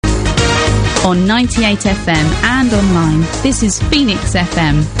on 98 FM and online. This is Phoenix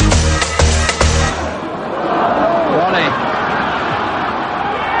FM. Ronnie.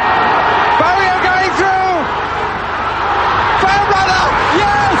 Barri going through. Fair runner.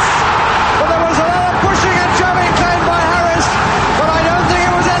 Yes. But there was a lot of pushing and shoving claimed by Harris. But I don't think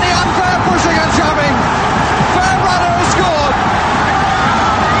it was any unfair pushing and shoving. Fair runner has scored.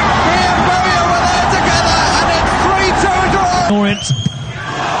 He and Barri were there together, and it's 3-2 draw. Orient.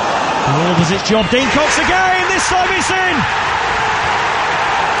 All does its job. Dean Cox again. This time it's in.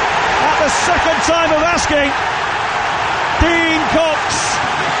 At the second time of asking, Dean Cox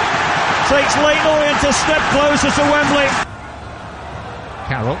takes Leyton Orient a step closer to Wembley.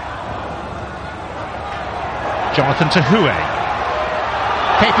 Carroll. Jonathan to Houé.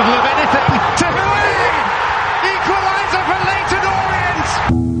 Capable of anything. To Houé! Equaliser for Leyton Orient!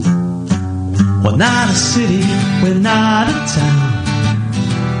 We're not a city, we're not a town.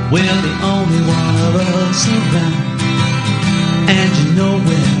 We're the only one of us around. And you know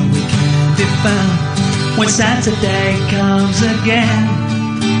where we can be found when Saturday comes again.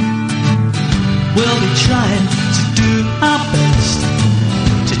 We'll be trying to do our best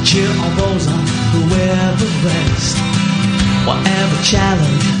to cheer all those on who wear the rest. Whatever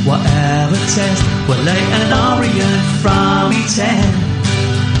challenge, whatever test, we'll lay an Orient from E10.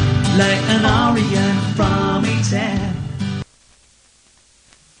 Lay an Orient from E10.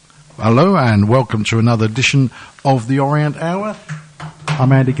 Hello and welcome to another edition of the Orient Hour.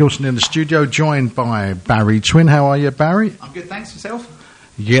 I'm Andy Gilson in the studio, joined by Barri Twinn. How are you, Barri? I'm good, thanks. Yourself?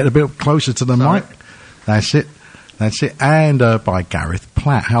 You get a bit closer to the mic. That's it. And by Gareth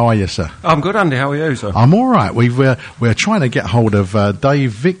Platt. How are you, sir? I'm good, Andy. How are you, sir? I'm all right. We're trying to get hold of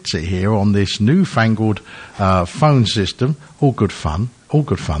Dave Victor here on this newfangled phone system. All good fun,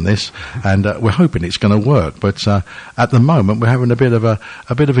 this, and we're hoping it's going to work. But at the moment, we're having a bit of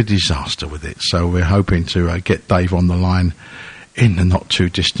a disaster with it. So we're hoping to get Dave on the line in the not too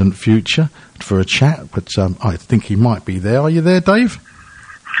distant future for a chat. But I think he might be there. Are you there, Dave?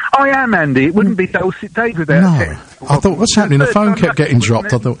 I am, Andy. It wouldn't be Dulcet Dave without it. I thought, what's happening? The phone kept getting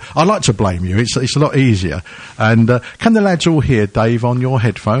dropped. I thought, I'd like to blame you. It's a lot easier. And can the lads all hear Dave on your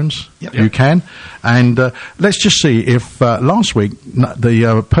headphones? Yep. You can. And let's just see if last week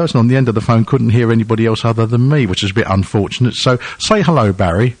the person on the end of the phone couldn't hear anybody else other than me, which is a bit unfortunate. So say hello,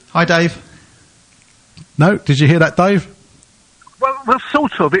 Barri. Hi, Dave. No? Did you hear that, Dave? Well,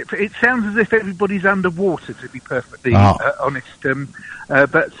 sort of. It sounds as if everybody's underwater, to be perfectly honest.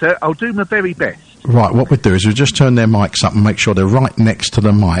 But I'll do my very best. Right, what we'll do is we'll just turn their mics up and make sure they're right next to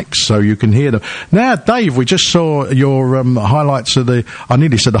the mics so you can hear them. Now, Dave, we just saw your highlights of I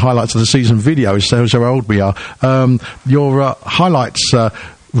nearly said the highlights of the season video, so how old we are. Your highlights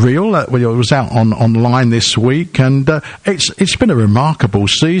reel it was out online this week, and it's been a remarkable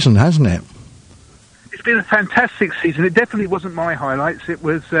season, hasn't it? It's been a fantastic season. It definitely wasn't my highlights. It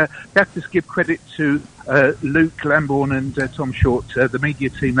was, you have to give credit to Luke Lambourne and Tom Short, the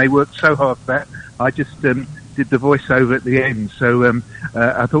media team. They worked so hard for that. I just did the voiceover at the end. So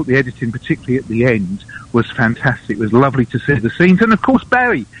I thought the editing, particularly at the end, was fantastic. It was lovely to see the scenes. And, of course,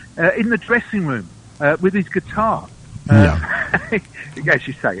 Barry in the dressing room with his guitar. As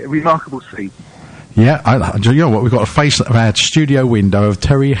you say, a remarkable scene. Yeah, you know what? We've got a face of our studio window of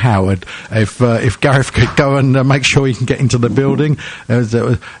Terry Howard. If Gareth could go and make sure he can get into the building, there's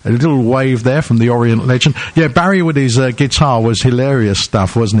a little wave there from the Orient legend. Yeah, Barry with his guitar was hilarious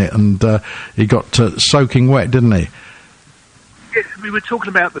stuff, wasn't it? And he got soaking wet, didn't he? Yes, we were talking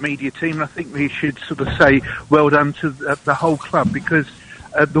about the media team, and I think we should sort of say well done to the whole club, because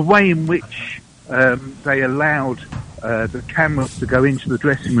the way in which they allowed the cameras to go into the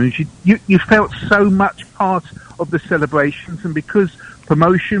dressing rooms, you felt so much part of the celebrations, and because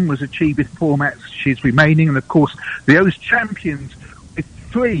promotion was achieved with 4 matches remaining, and of course the O's champions with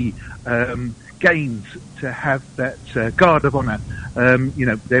 3 games to have that guard of honour.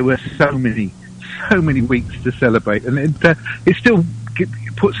 There were so many weeks to celebrate, and it still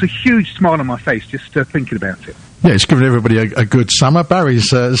puts a huge smile on my face just thinking about it. Yeah, it's given everybody a good summer. Barry's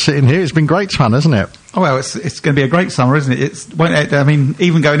sitting here. It's been great fun, hasn't it? Oh, well, it's going to be a great summer, isn't it?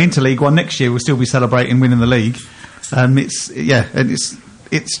 Even going into League One next year, we'll still be celebrating winning the league. It's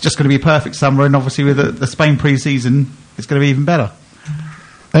just going to be a perfect summer, and obviously with the Spain pre-season, it's going to be even better.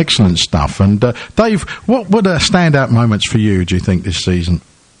 Excellent stuff. And Dave, what were the standout moments for you, do you think, this season?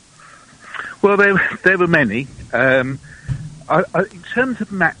 Well, there were many. In terms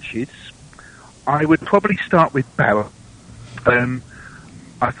of matches, I would probably start with Barri.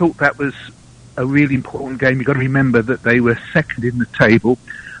 I thought that was a really important game. You've got to remember that they were second in the table,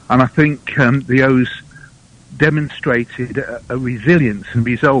 and I think the O's demonstrated a resilience and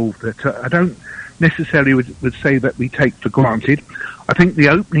resolve that I don't necessarily would say that we take for granted. I think the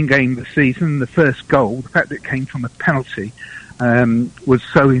opening game of the season, the first goal, the fact that it came from a penalty, was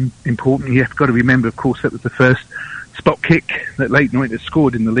so important. You have got to remember, of course, that was the first spot kick that Leyton Orient had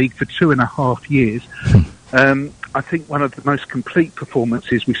scored in the league for 2.5 years. I think one of the most complete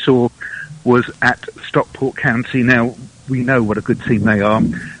performances we saw was at Stockport County. Now, we know what a good team they are.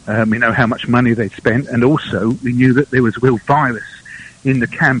 We know how much money they'd spent, and also we knew that there was real virus in the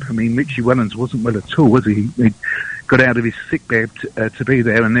camp. I mean, Richie Wellens wasn't well at all, was he? He got out of his sick bed to be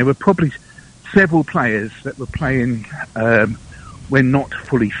there, and there were probably several players that were playing when not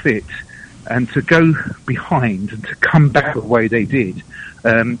fully fit, and to go behind and to come back the way they did,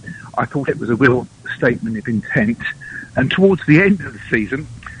 I thought it was a real statement of intent. And towards the end of the season,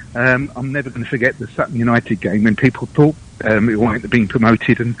 I'm never going to forget the Sutton United game when people thought we weren't being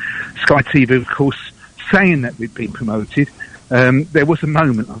promoted, and Sky TV, of course, saying that we'd been promoted. There was a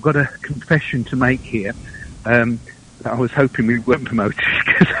moment, I've got a confession to make here, I was hoping we weren't promoted,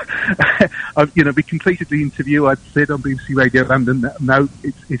 because we completed the interview. I'd said on BBC Radio London that no,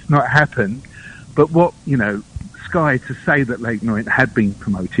 it's not happened. But what, Sky to say that Leyton Orient had been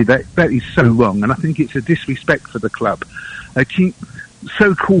promoted, that is so wrong, and I think it's a disrespect for the club.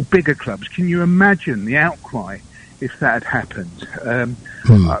 So-called bigger clubs, can you imagine the outcry if that had happened?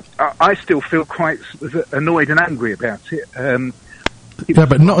 I still feel quite annoyed and angry about it.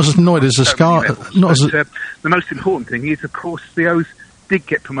 But not as annoyed as the Sky. The most important thing is, of course, the O's did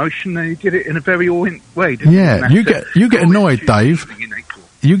get promotion. They did it in a very Orient way. Yeah, you get annoyed, Dave.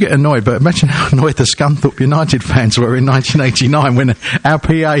 You get annoyed, but imagine how annoyed the Scunthorpe United fans were in 1989 when our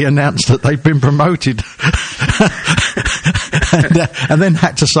PA announced that they'd been promoted. and then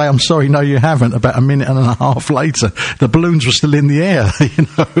had to say, I'm sorry, no, you haven't, about a minute and a half later. The balloons were still in the air,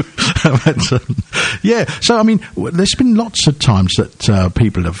 But, so, I mean, there's been lots of times that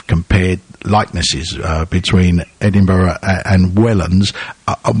people have compared likenesses between Edinburgh and Wellens.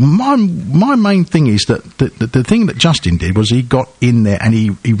 My main thing is that the thing that Justin did was he got in there and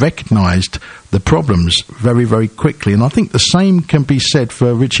he recognised the problems very, very quickly. And I think the same can be said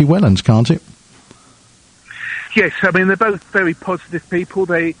for Richie Wellens, can't it? Yes, I mean, they're both very positive people.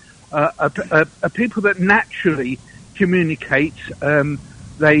 They are people that naturally communicate.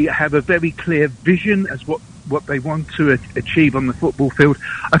 They have a very clear vision as what they want to achieve on the football field.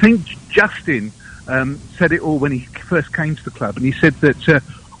 I think Justin said it all when he first came to the club, and he said that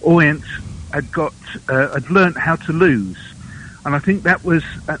Orient had learnt how to lose, and I think that was,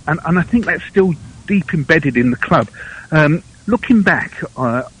 and I think that's still deep embedded in the club. Looking back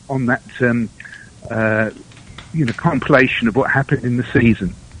on that, compilation of what happened in the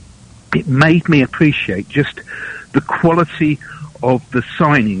season, it made me appreciate just the quality of the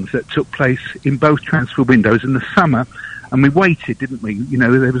signings that took place in both transfer windows in the summer. And we waited, didn't we?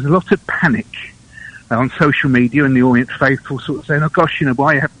 There was a lot of panic on social media, and the Orient faithful sort of saying, oh gosh,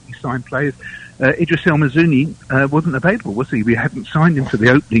 why haven't we signed players? Idris El Mazouni wasn't available, was he? We hadn't signed him for the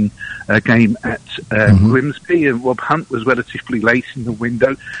opening game at Grimsby, and Rob Hunt was relatively late in the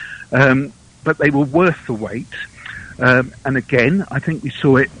window. But they were worth the wait. And again, I think we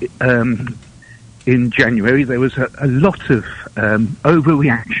saw it in January. There was a lot of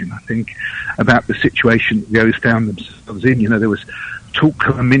overreaction, I think, about the situation the O's found themselves in. There was talk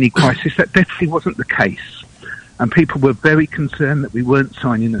of a mini crisis. That definitely wasn't the case. And people were very concerned that we weren't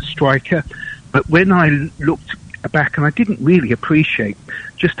signing a striker. But when I looked back, and I didn't really appreciate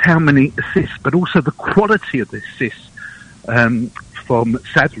just how many assists, but also the quality of the assists from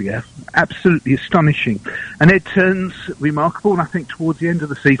Sadlier, absolutely astonishing. And it turns remarkable, and I think towards the end of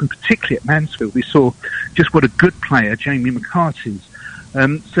the season, particularly at Mansfield, we saw just what a good player Jamie McCarthy is.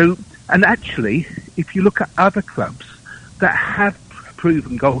 And actually, if you look at other clubs that have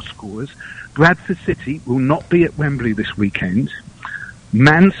proven goal scorers, Bradford City will not be at Wembley this weekend.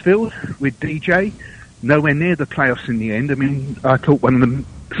 Mansfield, with DJ, nowhere near the playoffs in the end. I mean, I thought one of the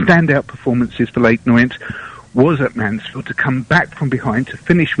standout performances for Leyton Orient was at Mansfield, to come back from behind, to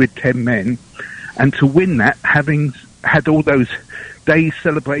finish with 10 men, and to win that, having had all those days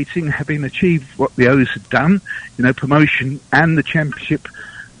celebrating, having achieved what the O's had done, promotion and the championship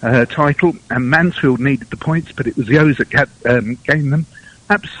title. And Mansfield needed the points, but it was the O's that gained them.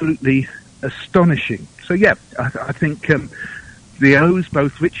 Absolutely astonishing. So yeah, I think the O's,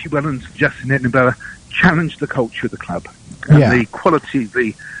 both Richie Wellens and Justin Edinburgh, challenged the culture of the club. And the quality of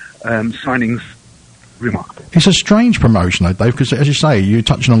the signings remarkable. It's a strange promotion, though, Dave, because, as you say, you're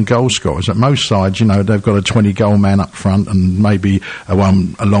touching on goal scorers. At most sides, they've got a 20-goal man up front and maybe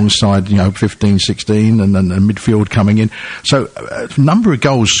one alongside, 15, 16, and then a midfield coming in. So, number of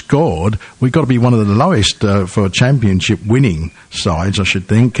goals scored, we've got to be one of the lowest for championship winning sides, I should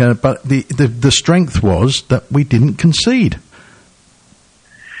think. But the strength was that we didn't concede.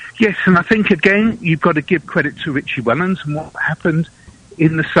 Yes, and I think, again, you've got to give credit to Richie Wellens and what happened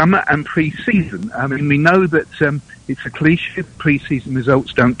in the summer and pre-season. I mean, we know that it's a cliche, pre-season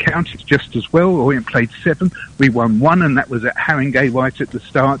results don't count, it's just as well. Orient played 7, we won 1, and that was at Haringey right at the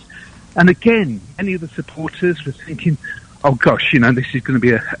start. And again, many of the supporters were thinking, oh gosh, this is going to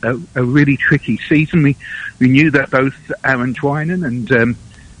be a really tricky season. We knew that both Aaron Twynan and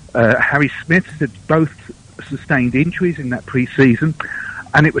Harry Smith had both sustained injuries in that pre-season.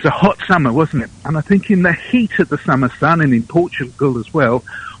 And it was a hot summer, wasn't it? And I think in the heat of the summer sun, and in Portugal as well,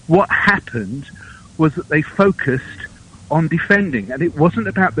 what happened was that they focused on defending. And it wasn't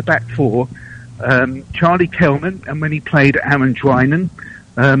about the back four. Charlie Kelman, and when he played Aaron Twynan,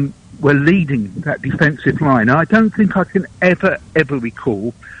 were leading that defensive line. I don't think I can ever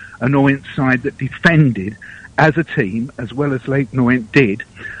recall an Orient side that defended as a team as well as Leyton Orient did.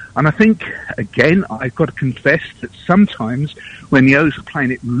 And I think, again, I've got to confess that sometimes when the O's were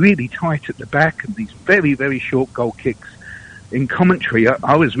playing it really tight at the back and these very, very short goal kicks in commentary,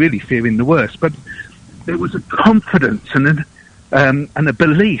 I was really fearing the worst. But there was a confidence and a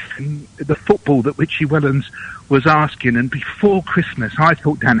belief in the football that Richie Wellens was asking. And before Christmas, I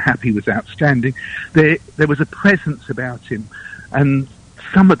thought Dan Happy was outstanding. There was a presence about him. And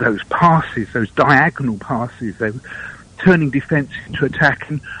some of those passes, those diagonal passes, they were turning defence into attack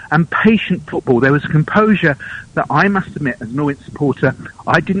and patient football. There was a composure that I must admit, as an Orient supporter,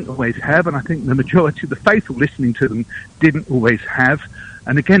 I didn't always have, and I think the majority of the faithful listening to them didn't always have.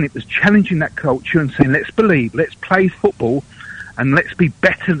 And again, it was challenging that culture and saying, let's believe, let's play football, and let's be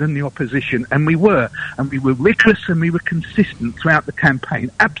better than the opposition. And we were rigorous and we were consistent throughout the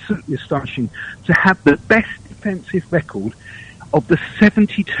campaign. Absolutely astonishing to have the best defensive record of the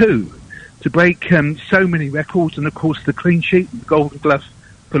 72. To break so many records, and of course the clean sheet, the Golden Glove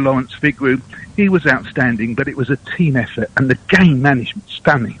for Lawrence Vigouroux, he was outstanding, but it was a team effort, and the game management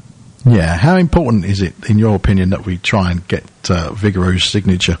stunning. Yeah, how important is it, in your opinion, that we try and get Vigouroux's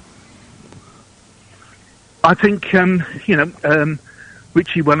signature? I think,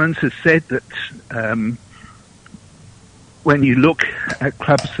 Richie Wellens has said that when you look at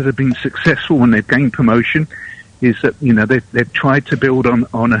clubs that have been successful when they've gained promotion, is that they've tried to build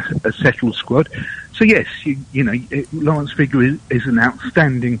on a settled squad. So yes, Lawrence Vigouroux is an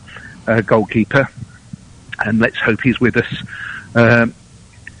outstanding goalkeeper, and let's hope he's with us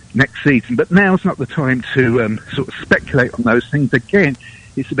next season. But now's not the time to sort of speculate on those things. Again,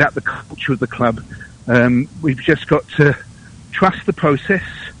 it's about the culture of the club. We've just got to trust the process.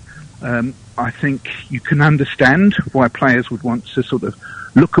 I think you can understand why players would want to sort of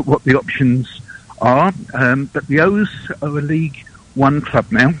look at what the options are, but the O's are a League One club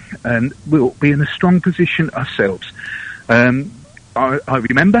now, and we'll be in a strong position ourselves. I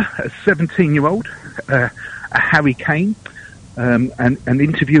remember a 17-year-old, a Harry Kane, and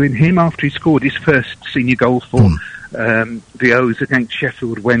interviewing him after he scored his first senior goal for the O's against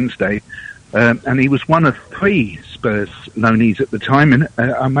Sheffield Wednesday, and he was one of 3 Spurs loanees at the time, and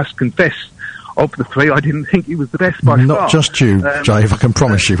I must confess, of the 3, I didn't think he was the best by far. Not just you, Dave, I can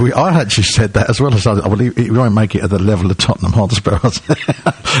promise you. I actually said that as well, as I believe he won't make it at the level of Tottenham Hotspur.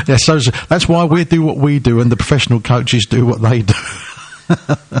 Yeah, so that's why we do what we do and the professional coaches do what they do.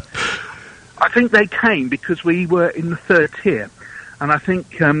 I think they came because we were in the 3rd tier. And I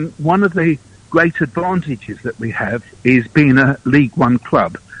think one of the great advantages that we have is being a League One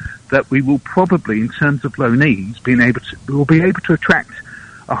club, that we will probably, in terms of loanees, we'll be able to attract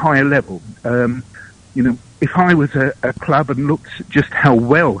a higher level. If I was a club and looked at just how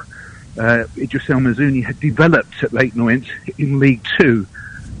well Idris El Mazouni had developed at Leyton Orient in League Two,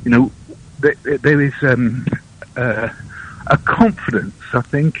 there is a confidence, I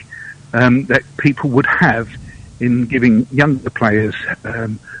think, that people would have in giving younger players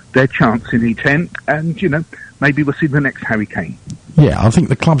their chance in E10, and maybe we'll see the next Harry Kane. Yeah, I think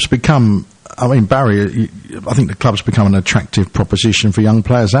the club's become. I mean, Barry, I think the club's become an attractive proposition for young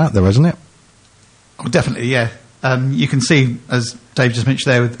players out there, hasn't it? Oh, definitely, yeah. You can see, as Dave just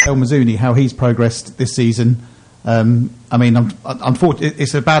mentioned there, with El Mazouni, how he's progressed this season. I mean, unfortunately,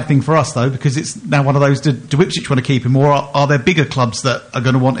 it's a bad thing for us, though, because it's now one of those, do Ipswich want to keep him, or are there bigger clubs that are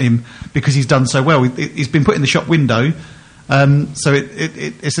going to want him because he's done so well? He's been put in the shop window, so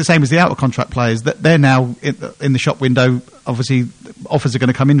it's the same as the out-of-contract players. They're now in the shop window. Obviously, offers are going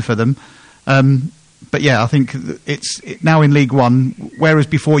to come in for them. yeah, I think it's now in League One, whereas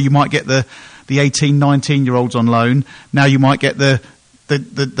before you might get the 18, 19-year-olds on loan, now you might get the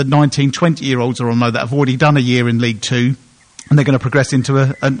 19, 20-year-olds are on loan that have already done a year in League Two, and they're going to progress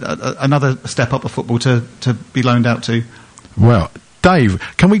into another step up of football to be loaned out to. Well, Dave,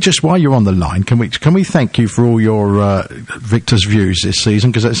 can we just, while you're on the line, can we thank you for all your Victor's views this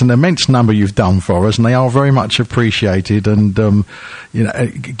season, because it's an immense number you've done for us, and they are very much appreciated, and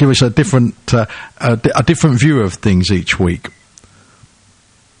give us a different view of things each week.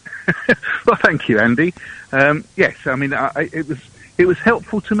 Well, thank you, Andy. Yes, I mean, it was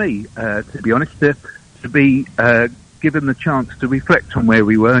helpful to me, to be honest, to be given the chance to reflect on where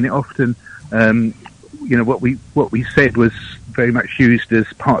we were, and it often, what we said was very much used as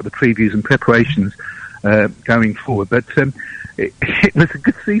part of the previews and preparations going forward. But it was a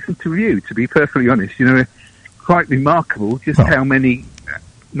good season to review, to be perfectly honest. Quite remarkable just how many,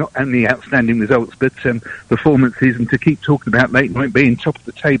 not only outstanding results, but performances, and to keep talking about Leyton Orient being top of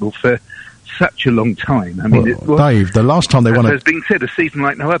the table for such a long time. I mean, Dave, the last time they won has been said, a season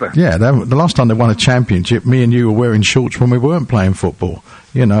like no other. Yeah, the last time they won a championship, me and you were wearing shorts when we weren't playing football.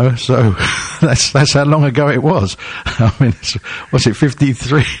 So that's how long ago it was. I mean, was it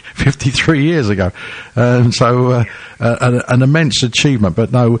 53 years ago? So an immense achievement.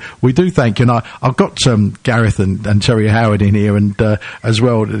 But no, we do thank you. And I've got Gareth and Terry Howard in here and as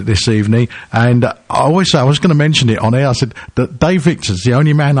well this evening. And I was going to mention it on air. I said that Dave Victor's the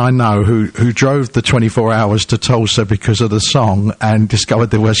only man I know who drove the 24 hours to Tulsa because of the song and discovered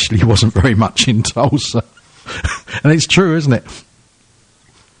there actually wasn't very much in Tulsa. And it's true, isn't it?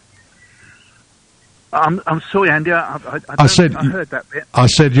 I'm sorry, Andy. I heard that bit. I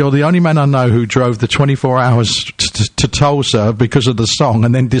said you're the only man I know who drove the 24 hours to Tulsa because of the song,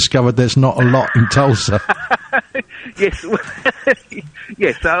 and then discovered there's not a lot in Tulsa. Yes,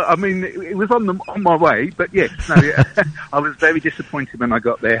 yes. I mean, it was on my way, but yes, no, I was very disappointed when I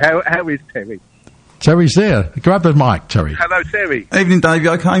got there. How is Terry? Terry's there. Grab the mic, Terry. Hello, Terry. Evening, Dave.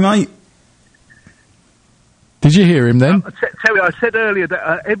 You okay, mate? Did you hear him then? Terry, I said earlier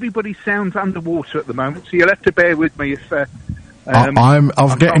that everybody sounds underwater at the moment, so you'll have to bear with me if I can't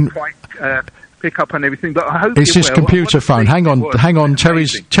quite pick up on everything. But I hope it's his computer phone. Hang on.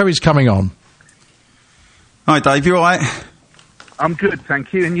 Terry's coming on. Hi, Dave. You all right? I'm good,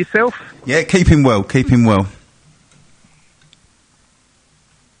 thank you. And yourself? Yeah, keeping well.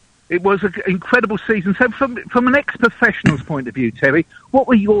 It was an incredible season. So from an ex-professional's point of view, Terry, what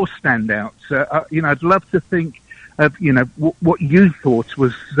were your standouts? I'd love to think of, what you thought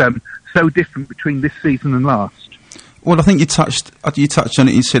was so different between this season and last. Well, I think you touched on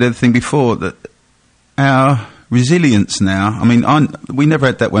it. You said everything before, that our resilience now. I mean, we never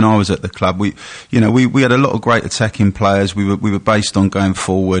had that when I was at the club. We had a lot of great attacking players. We were based on going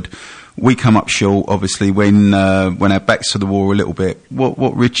forward. We come up short, obviously, when our backs to the wall a little bit.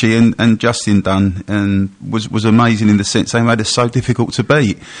 What Richie and Justin done and was amazing in the sense they made us so difficult to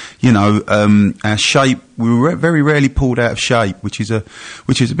beat. Our shape, we were very rarely pulled out of shape, which is a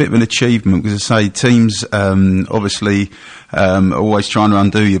bit of an achievement, because I say teams obviously are always trying to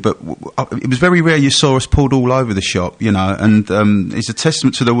undo you, but it was very rare you saw us pulled all over the shop, and it's a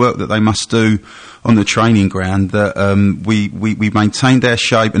testament to the work that they must do on the training ground, that we maintained our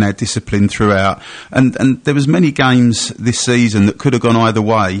shape and our discipline throughout, and there was many games this season that could have gone either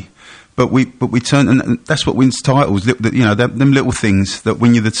way, but we turned, and that's what wins titles. Them little things that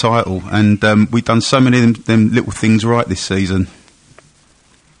win you the title, and we've done so many of them little things right this season.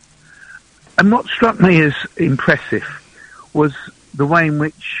 And what struck me as impressive was the way in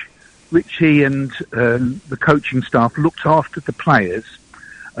which Richie and the coaching staff looked after the players,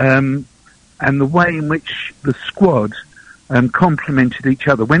 and the way in which the squad complemented each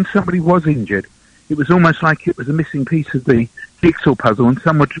other. When somebody was injured, it was almost like it was a missing piece of the jigsaw puzzle, and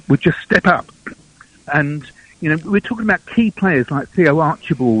someone would just step up. And, we're talking about key players like Theo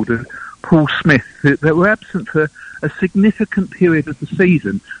Archibald and Paul Smith that were absent for a significant period of the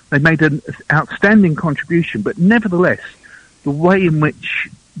season. They made an outstanding contribution, but nevertheless, the way in which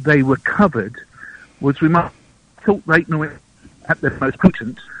they were covered was remarkable. I thought Leyton Orient at their most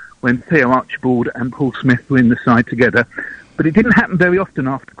potent when Theo Archibald and Paul Smith were in the side together. But it didn't happen very often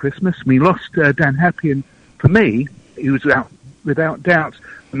after Christmas. We lost Dan Happy, and for me, he was without doubt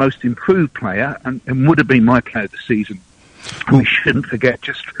the most improved player and would have been my player of the season. And we shouldn't forget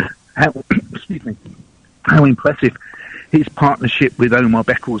just how how impressive his partnership with Omar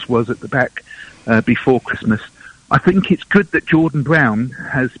Beckles was at the back before Christmas. I think it's good that Jordan Brown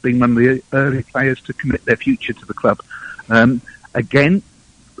has been one of the early players to commit their future to the club. Again,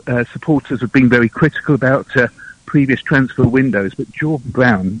 supporters have been very critical about previous transfer windows, but Jordan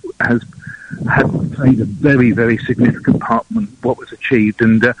Brown has played a very, very significant part in what was achieved,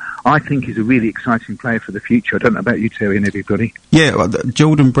 and I think he's a really exciting player for the future. I don't know about you, Terry, and everybody. Yeah, well,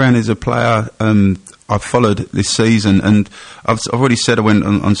 Jordan Brown is a player I've followed this season, and I've already said, I went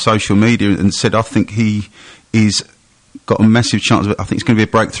on social media and said I think he is got a massive chance. I think it's going to be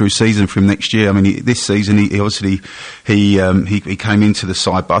a breakthrough season for him next year. I mean, this season he obviously he came into the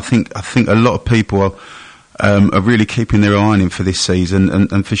side, but I think a lot of people are really keeping their eye on him for this season,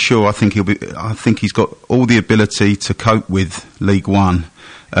 and for sure I think he's got all the ability to cope with League One.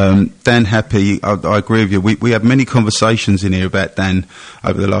 Dan Happy, I agree with you. We had many conversations in here about Dan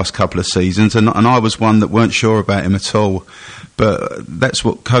over the last couple of seasons, and I was one that weren't sure about him at all. But that's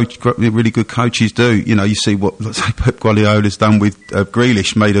what really good coaches do. You know, you see what, let's say, Pep Guardiola's done with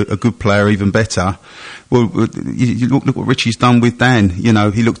Grealish, made a good player even better. Well, you look what Richie's done with Dan. You know,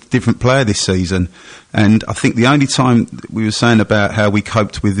 he looked a different player this season. And I think the only time we were saying about how we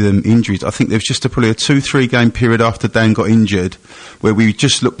coped with injuries, I think there was just probably a 2-3 game period after Dan got injured where we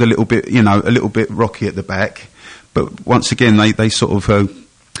just looked a little bit rocky at the back. But once again, they sort of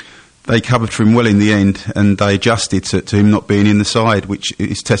they covered for him well in the end, and they adjusted to him not being in the side, which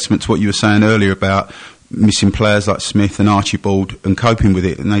is testament to what you were saying earlier about missing players like Smith and Archibald and coping with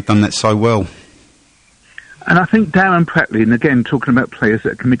it, and they've done that so well. And I think Darren Pratley, and again, talking about players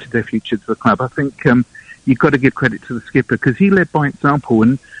that committed their future to the club, I think you've got to give credit to the skipper, because he led by example,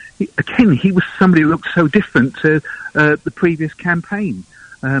 and he was somebody who looked so different to the previous campaign.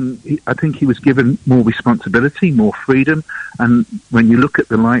 I think he was given more responsibility, more freedom, and when you look at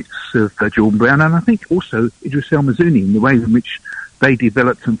the likes of Jordan Brown, and I think also Idris El Mazouni, in the way in which they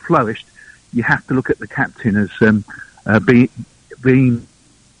developed and flourished, you have to look at the captain as being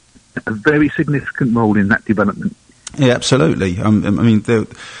a very significant role in that development. Yeah, absolutely. I mean, they'll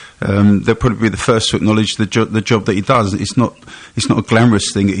probably be the first to acknowledge the job that he does. It's not a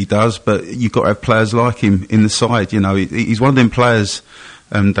glamorous thing that he does, but you've got to have players like him in the side. You know, he's one of them players,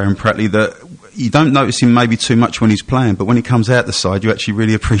 Darren Pratley, that you don't notice him maybe too much when he's playing, but when he comes out the side, you actually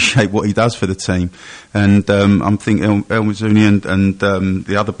really appreciate what he does for the team. And I'm thinking El Mazouni and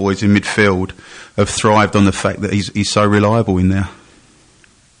the other boys in midfield have thrived on the fact that he's so reliable in there.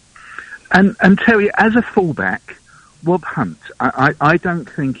 And Terry, as a fullback, Rob Hunt, I don't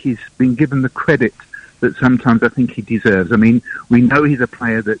think he's been given the credit that sometimes I think he deserves. I mean, we know he's a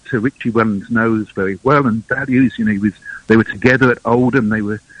player that Richie Wellens knows very well and values. You know, they were together at Oldham, they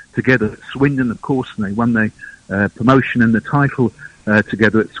were together at Swindon, of course, and they won the promotion and the title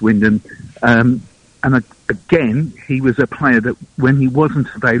together at Swindon. And again, he was a player that when he wasn't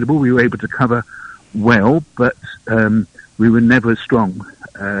available, we were able to cover well, but we were never as strong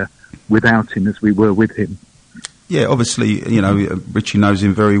without him as we were with him. Yeah, obviously, you know, Richie knows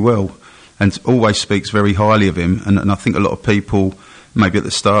him very well and always speaks very highly of him. And I think a lot of people, maybe at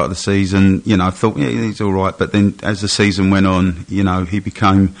the start of the season, you know, thought, yeah, he's all right. But then as the season went on, you know, he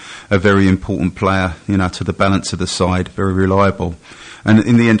became a very important player, you know, to the balance of the side, very reliable. And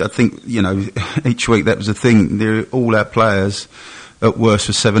in the end, I think, you know, each week that was the thing. All our players at worst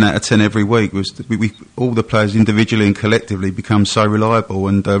were 7 out of 10 every week. We all the players individually and collectively become so reliable,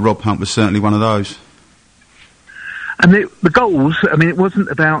 and Rob Hunt was certainly one of those. And the goals, I mean, it wasn't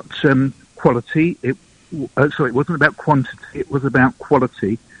about quality. It wasn't about quantity. It was about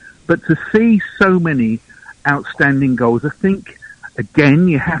quality. But to see so many outstanding goals, I think, again,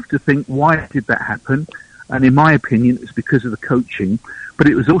 you have to think, why did that happen? And in my opinion, it's because of the coaching. But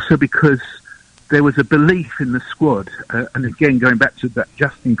it was also because there was a belief in the squad. And again, going back to that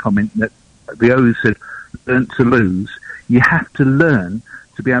Justin comment that the O's had learnt to lose, you have to learn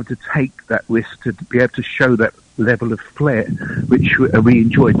to be able to take that risk, to be able to show that level of flair, which we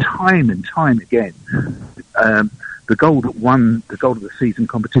enjoyed time and time again. The goal that won the goal of the season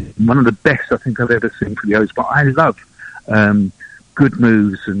competition, one of the best I think I've ever seen for the O's. But I love good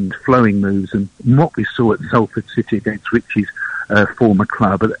moves and flowing moves, and what we saw at Salford City against Richie's former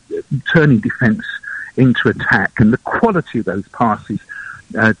club, turning defence into attack, and the quality of those passes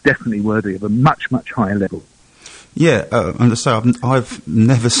definitely worthy of a much, much higher level. Yeah, and so I've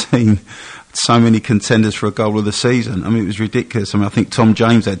never seen so many contenders for a goal of the season. I mean, it was ridiculous. I mean, I think Tom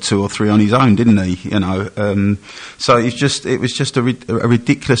James had 2 or 3 on his own, didn't he? You know, so it was just a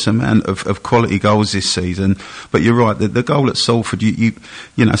ridiculous amount of quality goals this season. But you're right, the goal at Salford, you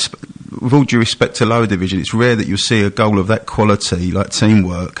know, with all due respect to lower division, it's rare that you'll see a goal of that quality, like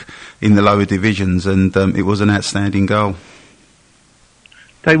teamwork, in the lower divisions, and it was an outstanding goal.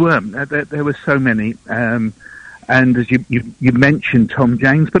 They were. There were so many. And as you mentioned Tom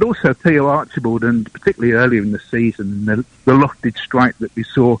James, but also Theo Archibald, and particularly earlier in the season, the lofted strike that we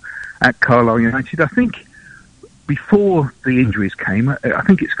saw at Carlisle United. I think before the injuries came, I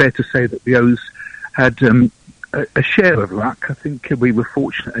think it's fair to say that the O's had a share of luck. I think we were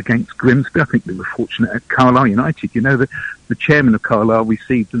fortunate against Grimsby. I think we were fortunate at Carlisle United. You know, the chairman of Carlisle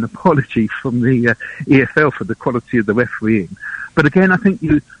received an apology from the EFL for the quality of the refereeing. But again, I think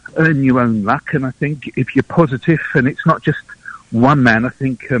you earn your own luck, and I think if you're positive, and it's not just one man, I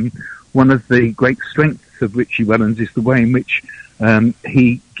think one of the great strengths of Richie Wellens is the way in which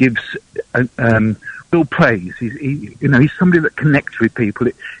he gives real praise. He's somebody that connects with people.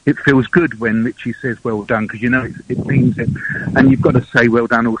 It feels good when Richie says well done, because it means it. And you've got to say well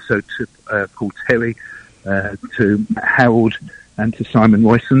done also to Paul Terry, to Harold, and to Simon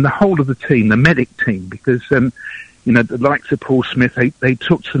Royce, and the whole of the team, the medic team, because the likes of Paul Smith, they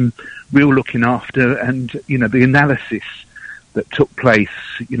took some real looking after, and the analysis that took place,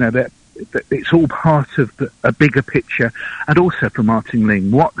 that it's all part of a bigger picture. And also for Martin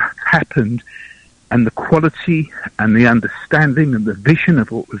Ling, what happened and the quality and the understanding and the vision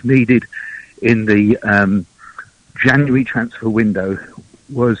of what was needed in the January transfer window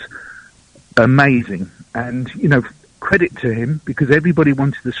was amazing. And, credit to him, because everybody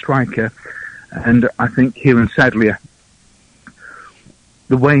wanted a striker. And I think Kieran Sadlier,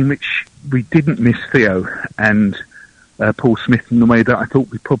 the way in which we didn't miss Theo and Paul Smith in the way that I thought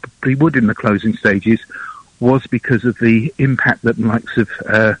we probably would in the closing stages, was because of the impact that the likes of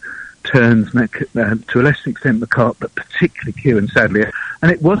Turns, to a lesser extent McCart, but particularly Kieran Sadlier.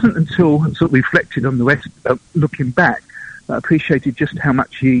 And it wasn't until I sort of reflected on the rest, looking back, that I appreciated just how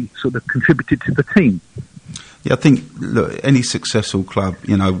much he sort of contributed to the team. Yeah, I think, look, any successful club,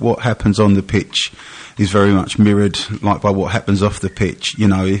 what happens on the pitch is very much mirrored like by what happens off the pitch.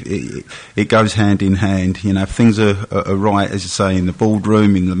 It goes hand in hand. If things are right, as you say, in the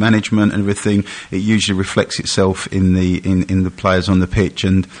boardroom, in the management and everything, it usually reflects itself in the players on the pitch.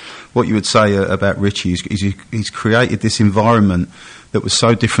 And what you would say about Richie is he's created this environment that was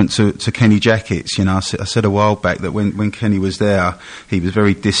so different to Kenny Jackett's. I said a while back that when Kenny was there, he was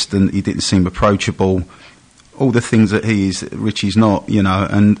very distant, he didn't seem approachable. All the things that he is, Richie's not,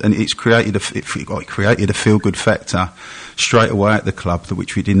 and it's created a feel-good factor straight away at the club,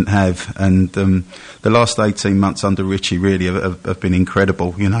 which we didn't have. And the last 18 months under Richie really have been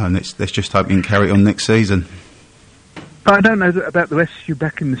incredible, and let's just hope we can carry it on next season. I don't know about the rest of you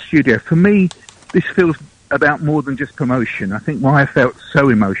back in the studio. For me, this feels about more than just promotion. I think why I felt so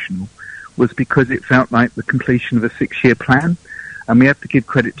emotional was because it felt like the completion of a 6-year plan, and we have to give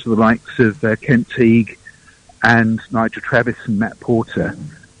credit to the likes of Kent Teague and Nigel Travis and Matt Porter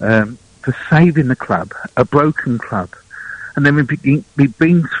for saving the club, a broken club. And then we've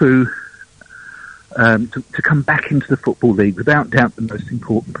been through to come back into the Football League, without doubt the most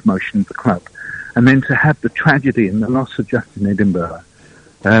important promotion of the club. And then to have the tragedy and the loss of Justin Edinburgh.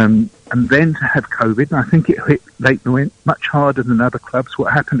 And then to have COVID, and I think it hit Leyton Orient much harder than other clubs.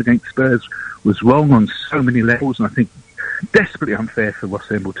 What happened against Spurs was wrong on so many levels, and I think desperately unfair for Ross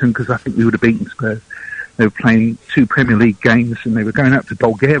Embleton, because I think we would have beaten Spurs. They were playing 2 Premier League games, and they were going out to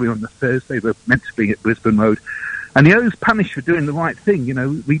Bulgaria on the Thursday. They were meant to be at Brisbane Road. And the O's punished for doing the right thing.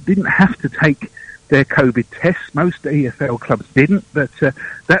 We didn't have to take their COVID tests. Most EFL clubs didn't, but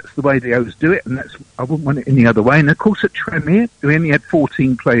that's the way the O's do it, and I wouldn't want it any other way. And of course at Tranmere, we only had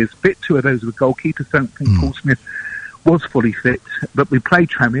 14 players fit. 2 of those were goalkeepers. Don't think Paul Smith was fully fit, but we played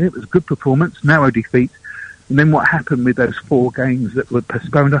Tranmere. It was a good performance, narrow defeat. And then what happened with those 4 games that were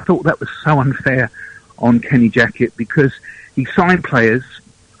postponed, I thought that was so unfair on Kenny Jackett, because he signed players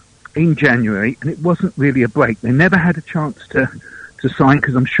in January and it wasn't really a break. They never had a chance to sign,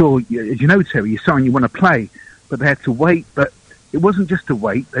 because I'm sure, as you know, Terry, you sign, you want to play, but they had to wait. But it wasn't just a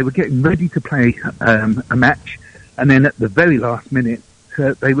wait. They were getting ready to play a match, and then at the very last minute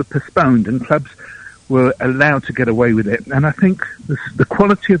they were postponed, and clubs were allowed to get away with it. And I think the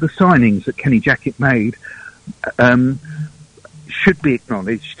quality of the signings that Kenny Jackett made should be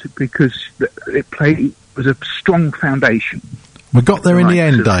acknowledged, because it was a strong foundation. We got there in the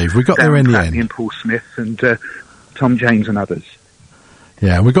end, Dave. We got there in the end. And Paul Smith and Tom James and others.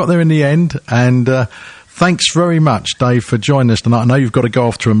 Yeah, we got there in the end, and thanks very much, Dave, for joining us tonight. I know you've got to go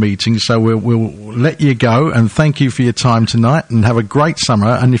off to a meeting, so we'll let you go, and thank you for your time tonight, and have a great summer.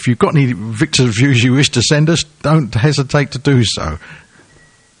 And if you've got any Victor's views you wish to send us, don't hesitate to do so.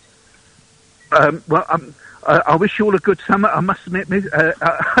 I wish you all a good summer. I must admit,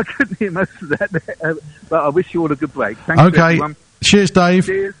 I couldn't hear most of that, but I wish you all a good break. Thanks, everyone. Cheers, Dave.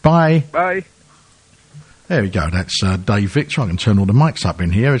 Cheers. Bye. Bye. There we go. That's Dave Victor. I can turn all the mics up in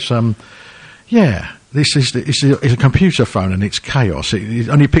here. It's this is it's a computer phone, and it's chaos. It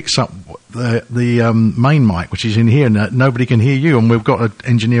only picks up the main mic, which is in here, and nobody can hear you. And we've got an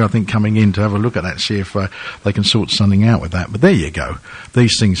engineer, I think, coming in to have a look at that, see if they can sort something out with that. But there you go.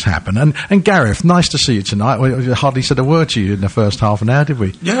 These things happen. And Gareth, nice to see you tonight. We hardly said a word to you in the first half an hour, did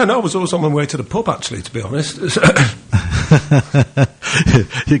we? Yeah, no, I was always on my way to the pub, actually, to be honest.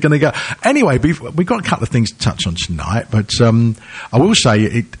 You're going to go. Anyway, we've got a couple of things to touch on tonight, but I will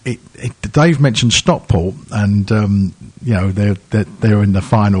say Dave mentioned Stockport, and they're in the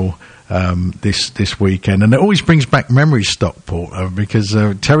final this weekend, and it always brings back memories, Stockport, because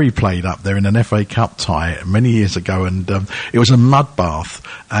Terry played up there in an FA Cup tie many years ago, and it was a mud bath,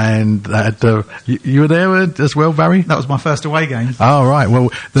 and you were there as well, Barry? That was my first away game. Oh, right. Well,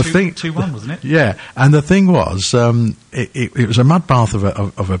 2-1, wasn't it? Yeah, and the thing was, it was a mud bath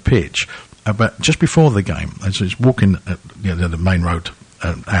of a pitch, but just before the game, as it's walking the main road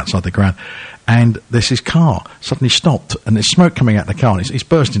outside the ground, and there's this car suddenly stopped, and there's smoke coming out the car, and it's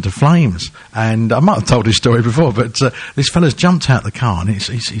burst into flames. And I might have told this story before, but this fella's jumped out the car, and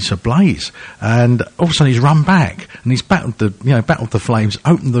it's ablaze. And all of a sudden he's run back, and he's battled the flames,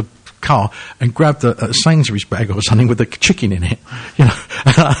 opened the car, and grabbed a Sainsbury's bag or something with a chicken in it,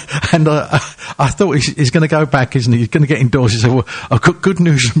 and I thought he's going to go back, isn't he? He's going to get indoors. He said, "Well, I've got good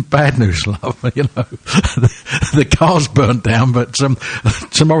news and bad news, love. The car's burnt down, but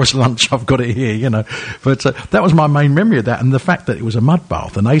tomorrow's lunch I've got it here, But that was my main memory of that, and the fact that it was a mud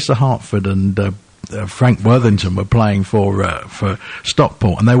bath, and Asa Hartford and Frank Worthington were playing for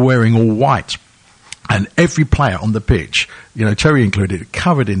Stockport, and they were wearing all white. And every player on the pitch, Terry included,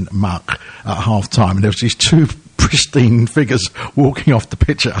 covered in muck at half-time. And there was these two pristine figures walking off the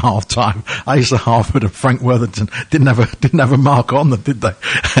pitch at half-time. Asa Hartford and Frank Worthington didn't have a mark on them, did they?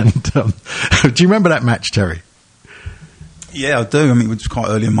 And do you remember that match, Terry? Yeah, I do. I mean, it was quite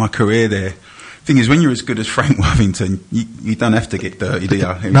early in my career there. Thing is, when you're as good as Frank Worthington, you don't have to get dirty, do you?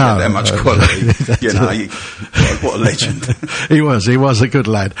 No, that much quality. What a legend. He was a good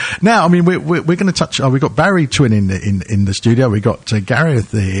lad. Now, I mean, we're going to touch. We've got Barri Twinn in the studio. We've got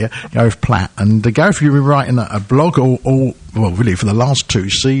Gareth here, Gareth Platt, and Gareth, you've been writing a blog really for the last 2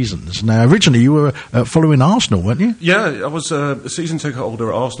 seasons. Now, originally you were following Arsenal, weren't you? Yeah, I was a season ticket holder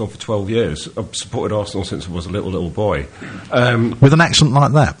at Arsenal for 12 years. I've supported Arsenal since I was a little boy. With an accent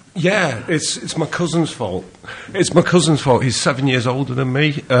like that? Yeah, it's my cousin's fault. It's my cousin's fault. He's 7 years older than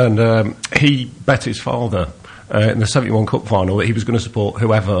me, and he bet his father in the 71 Cup final that he was going to support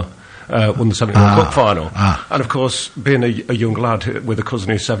whoever won the 71 Cup final. And of course, being a young lad with a cousin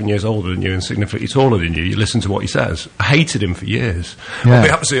who's 7 years older than you and significantly taller than you, you listen to what he says. I hated him for years. Yeah. I'll be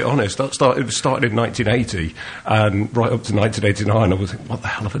absolutely honest. It started in 1980, and right up to 1989, I was thinking, what the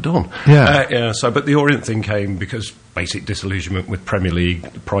hell have I done? Yeah. But the Orient thing came because basic disillusionment with Premier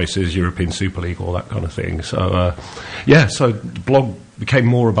League prices, European Super League, all that kind of thing. So, so the blog became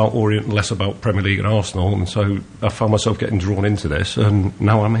more about Orient and less about Premier League and Arsenal, and so I found myself getting drawn into this, and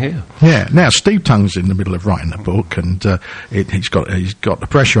now I'm here. Yeah. Now Steve Tongue's in the middle of writing a book, and he's got the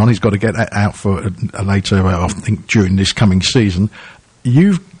pressure on. He's got to get that out for later, I think, during this coming season.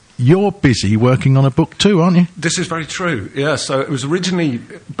 You're busy working on a book too, aren't you? This is very true, yeah. So it was originally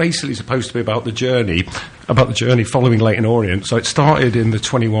basically supposed to be about the journey following Leyton Orient. So it started in the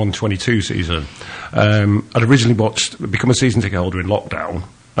 21-22 season. I'd originally become a season ticket holder in lockdown,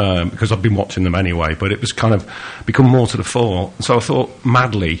 because I've been watching them anyway, but it was kind of become more to the fore. So I thought,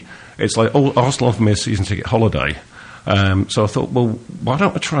 madly, it's like, Arsenal offered me a season ticket holiday. So I thought, well, why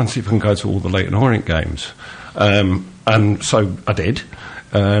don't I try and see if I can go to all the Leyton Orient games? And so I did.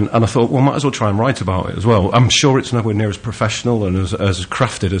 And I thought, well, might as well try and write about it as well. I'm sure it's nowhere near as professional and as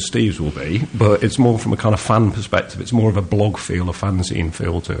crafted as Steve's will be, but it's more from a kind of fan perspective. It's more of a blog feel, a fanzine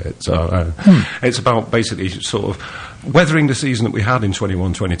feel to it. So it's about basically sort of weathering the season that we had in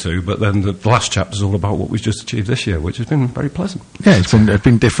 21-22, but then the last chapter is all about what we've just achieved this year, which has been very pleasant. Yeah, it's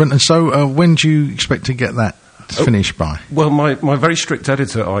been different. And so when do you expect to get that finished by? Well, my very strict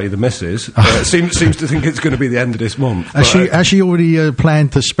editor, i.e. the missus, seems to think it's going to be the end of this month. Has she already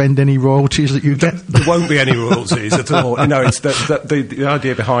planned to spend any royalties that you get? There won't be any royalties at all. It's the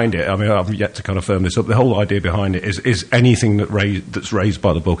idea behind it. I mean, I've yet to kind of firm this up. The whole idea behind it is anything that's raised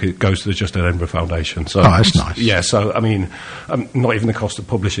by the book, it goes to the Just Edinburgh Foundation. So, that's nice. Yeah, so, I mean, not even the cost of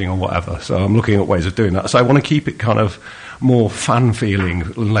publishing or whatever. So I'm looking at ways of doing that. So I want to keep it kind of more fan feeling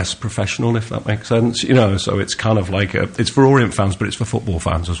and less professional, if that makes sense. So it's kind of like it's for Orient fans, but it's for football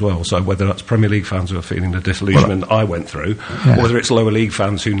fans as well. So whether that's Premier League fans who are feeling the disillusionment I went through, or whether it's lower league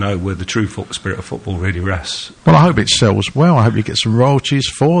fans who know where the true spirit of football really rests. Well, I hope it sells well. I hope you get some royalties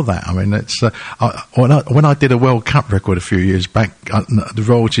for that. I mean, it's when I did a World Cup record a few years back, the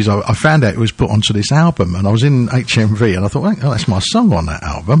royalties, I found out it was put onto this album, and I was in HMV, and I thought, oh, that's my song on that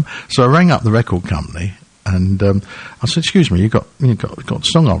album. So I rang up the record company, and I said, "Excuse me, you got a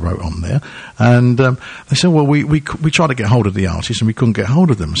song I wrote on there?" And they said, "Well, we tried to get hold of the artists and we couldn't get hold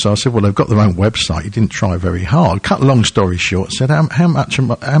of them." So I said, "Well, they've got their own website. You didn't try very hard." Cut a long story short, said, "How much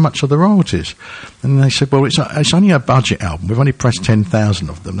are the royalties?" And they said, "Well, it's only a budget album. We've only pressed 10,000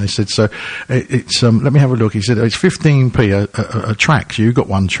 of them." They said, "So it's let me have a look." He said, "It's 15p a track. So you got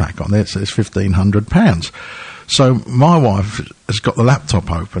one track on there. So it's £1,500." So my wife has got the laptop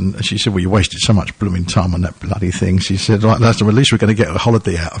open, and she said, "Well, you wasted so much blooming time on that bloody thing." She said, "Right, at least we're going to get a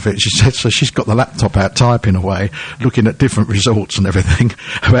holiday out of it." She said, so she's got the laptop out typing away, looking at different results and everything.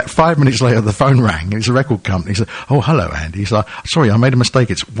 About 5 minutes later, the phone rang. It's a record company. He said, "Oh, hello, Andy." He's like, "Sorry, I made a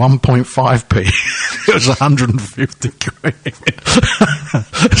mistake. It's 1.5p. It was 150 quid."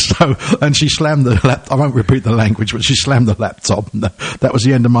 So, and she slammed the laptop. I won't repeat the language, but she slammed the laptop. And that was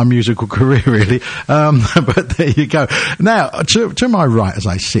the end of my musical career, really. But there you go. Now, to my right, as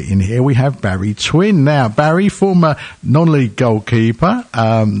I sit in here, we have Barri Twinn. Now, Barri, former non-league goalkeeper,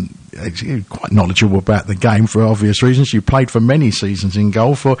 quite knowledgeable about the game for obvious reasons. You played for many seasons in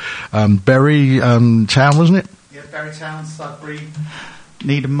goal for Barry Town, wasn't it? Yeah, Barry Town, Sudbury,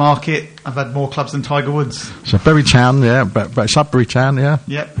 Needham Market. I've had more clubs than Tiger Woods. So Barry Town, yeah, but Sudbury Town, yeah.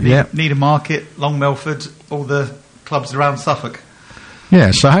 Yep. Needham Market, Long Melford, all the clubs around Suffolk.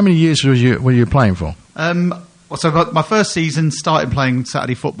 Yeah, so how many years were you playing for? So my first season started playing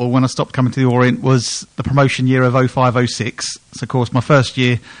Saturday football when I stopped coming to the Orient was the promotion year of 05-06. So, of course, my first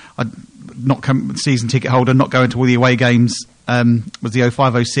year, I'd not come season ticket holder, not going to all the away games, was the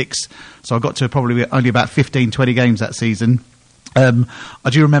 05-06. So I got to probably only about 15, 20 games that season. I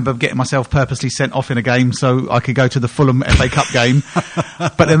do remember getting myself purposely sent off in a game so I could go to the Fulham FA Cup game,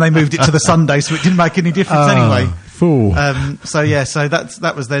 but then they moved it to the Sunday, so it didn't make any difference anyway. Fool. So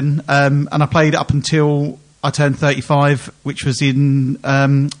that was then, and I played up until I turned 35, which was in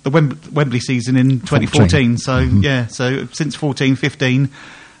the Wembley season in 2014. So so since 14-15.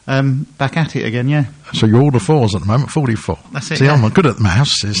 Back at it again, yeah. So you're all the fours at the moment, 44. That's it. See, I'm good at the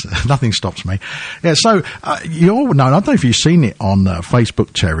maths. Nothing stops me. Yeah, so you all know, I don't know if you've seen it on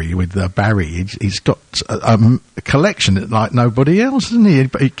Facebook, Terry, with Barry. He's got a collection like nobody else, isn't he?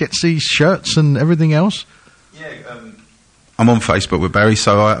 He gets these shirts and everything else. Yeah, I'm on Facebook with Barry,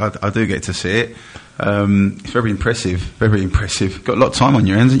 so I do get to see it. It's very impressive, very impressive. Got a lot of time on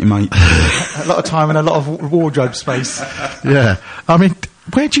your hands, haven't you, mate? A lot of time and a lot of wardrobe space. Yeah, I mean,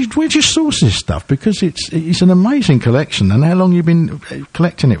 where'd you source this stuff? Because it's an amazing collection. And how long you been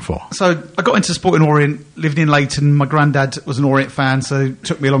collecting it for? So I got into sport in Orient, lived in Leighton. My granddad was an Orient fan, so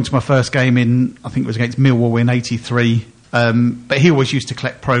took me along to my first game I think it was against Millwall in '83. But he always used to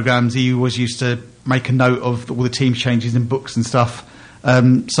collect programmes. He always used to make a note of all the team changes in books and stuff.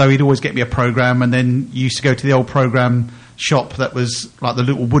 So he'd always get me a programme, and then used to go to the old programme shop that was like the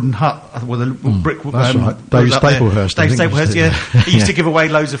little wooden hut with a little brick. That's right. Dave Staplehurst. Dave Staplehurst, yeah. He used to give away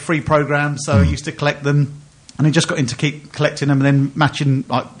loads of free programmes, so I used to collect them. And I just got into keep collecting them and then matching,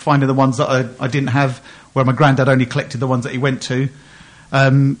 like finding the ones that I didn't have, where my granddad only collected the ones that he went to.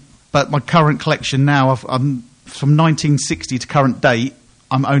 But my current collection now, I'm from 1960 to current date,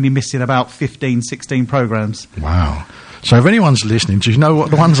 I'm only missing about 15, 16 programmes. Wow. So if anyone's listening, do you know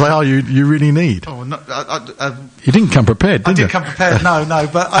what the ones they are you really need? Oh, no, you didn't come prepared, did you? I didn't come prepared, no.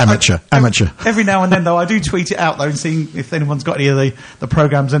 But Amateur. Every now and then, though, I do tweet it out, though, and see if anyone's got any of the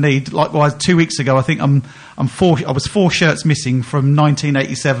programmes I need. Likewise, 2 weeks ago, I think I was 4 shirts missing from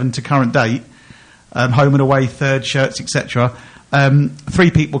 1987 to current date, home and away, third shirts, etc.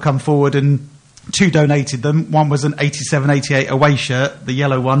 3 people come forward and 2 donated them. One was an 87-88 away shirt, the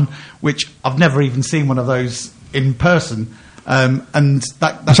yellow one, which I've never even seen one of those in person, and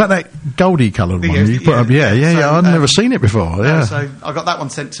that goldy coloured one you put up? Yeah. I've never seen it before. Yeah, so I got that one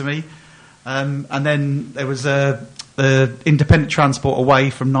sent to me, and then there was the independent transport away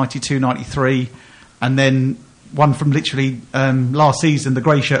from 92-93, and then one from literally last season, the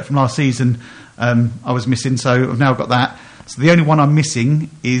grey shirt from last season. I was missing, so I've now got that. So the only one I'm missing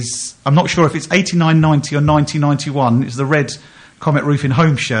is, I'm not sure if it's 89-90 or 90-91. It's the red Comet Roofing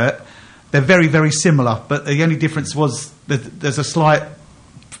home shirt. They're very, very similar, but the only difference was that there's a slight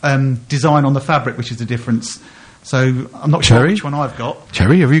design on the fabric, which is the difference. So I'm not sure which one I've got.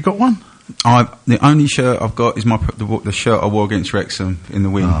 Cherry, have you got one? The only shirt I've got is the shirt I wore against Wrexham in the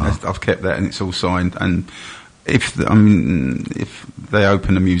win. I've kept that, and it's all signed. And if they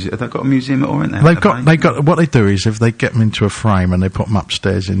open a museum, have they got a museum at Orient? They got. What they do is if they get them into a frame and they put them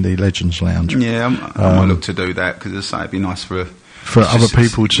upstairs in the Legends Lounge. Yeah, I might look to do that because as I say, it'd be nice for other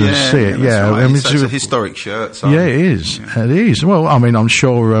people to see it. Yeah, right. I mean, it's a historic shirt. So yeah, it is. Yeah. It is. Well, I mean, I'm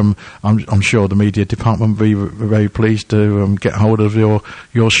sure the media department will be very pleased to get hold of your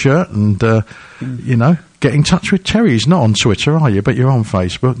shirt and get in touch with Terry. He's not on Twitter, are you? But you're on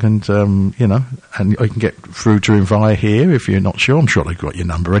Facebook, and and you can get through to him via here if you're not sure. I'm sure they've got your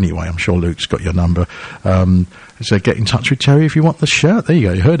number anyway. I'm sure Luke's got your number. So get in touch with Terry if you want the shirt. There you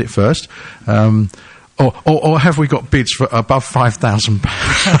go. You heard it first. Or have we got bids for above £5,000?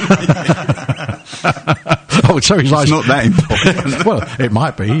 Oh, Terry's it's not that important. Well, it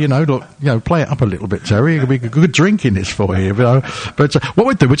might be. Play it up a little bit, Terry. It'll be a good drink in this for you. But what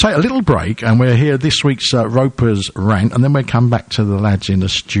we'll do, we'll take a little break, and we'll hear this week's Roper's Rant, and then we'll come back to the lads in the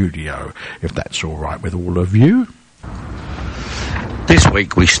studio, if that's all right with all of you. This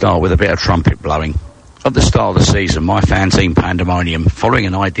week we start with a bit of trumpet blowing. At the start of the season, my fanzine Pandemonium, following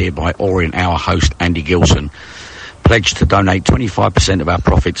an idea by Orient Hour host Andy Gilson, pledged to donate 25% of our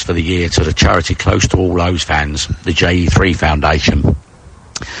profits for the year to the charity close to all those fans, the JE3 Foundation.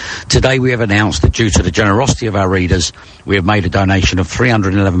 Today we have announced that due to the generosity of our readers, we have made a donation of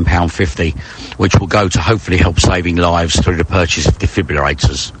 £311.50, which will go to hopefully help saving lives through the purchase of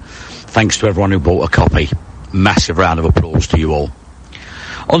defibrillators. Thanks to everyone who bought a copy. Massive round of applause to you all.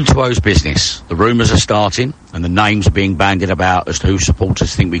 On to O's business. The rumours are starting and the names are being bandied about as to who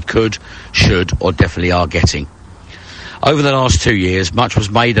supporters think we could, should or definitely are getting. Over the last 2 years, much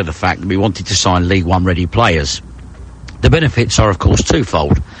was made of the fact that we wanted to sign League One ready players. The benefits are of course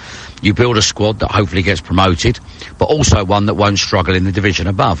twofold. You build a squad that hopefully gets promoted, but also one that won't struggle in the division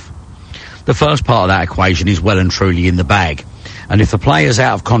above. The first part of that equation is well and truly in the bag. And if the players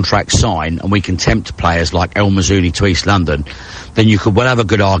out of contract sign and we can tempt players like El Mazzuni to East London, then you could well have a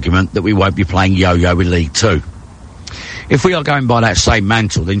good argument that we won't be playing yo-yo in League Two. If we are going by that same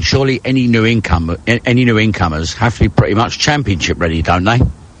mantle, then surely any new incomers have to be pretty much championship ready, don't they?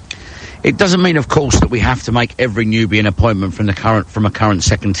 It doesn't mean, of course, that we have to make every newbie an appointment from a current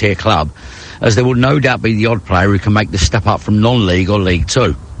second-tier club, as there will no doubt be the odd player who can make the step up from non-league or League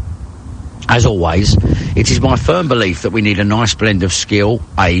Two. As always, it is my firm belief that we need a nice blend of skill,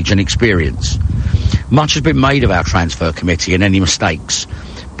 age and experience. Much has been made of our transfer committee and any mistakes,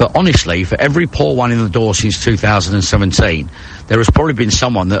 but honestly, for every poor one in the door since 2017, there has probably been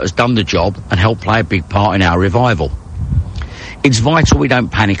someone that has done the job and helped play a big part in our revival. It's vital we don't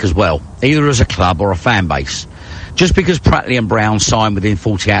panic as well, either as a club or a fan base. Just because Prattley and Brown sign within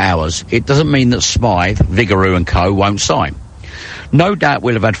 48 hours, it doesn't mean that Smythe, Vigouroux and co won't sign. No doubt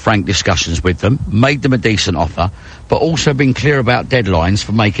we'll have had frank discussions with them, made them a decent offer, but also been clear about deadlines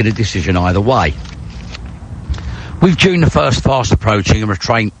for making a decision either way. With June the 1st fast approaching and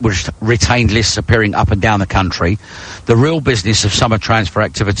retained lists appearing up and down the country, the real business of summer transfer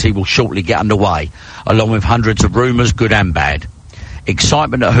activity will shortly get underway, along with hundreds of rumours, good and bad.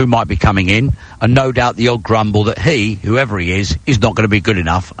 Excitement at who might be coming in, and no doubt the odd grumble that he, whoever he is not going to be good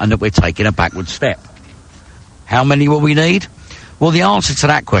enough and that we're taking a backward step. How many will we need? Well, the answer to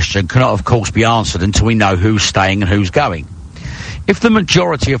that question cannot, of course, be answered until we know who's staying and who's going. If the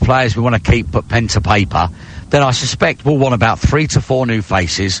majority of players we want to keep put pen to paper, then I suspect we'll want about 3 to 4 new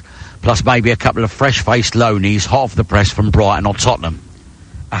faces, plus maybe a couple of fresh-faced loanies hot off the press from Brighton or Tottenham.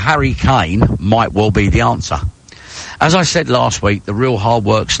 A Harry Kane might well be the answer. As I said last week, the real hard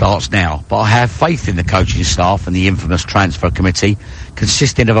work starts now, but I have faith in the coaching staff and the infamous transfer committee,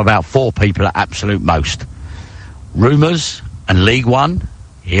 consisting of about 4 people at absolute most. Rumours and League One,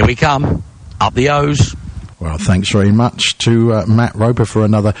 here we come. Up the O's. Well, thanks very much to Matt Roper for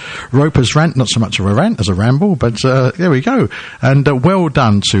another Roper's Rant. Not so much of a rant as a ramble, but there we go. And well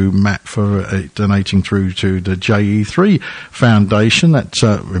done to Matt for donating through to the JE3 Foundation. That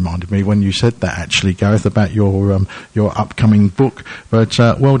reminded me when you said that, actually, Gareth, about your upcoming book. But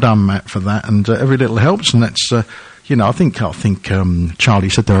well done, Matt, for that. And every little helps, and that's... I think Charlie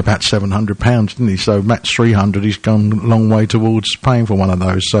said they're about £700, didn't he? So Matt's 300. He's gone a long way towards paying for one of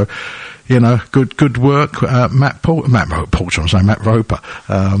those. So, good work, Matt Roper.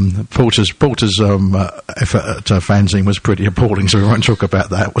 Porter's effort at fanzine was pretty appalling, so we won't talk about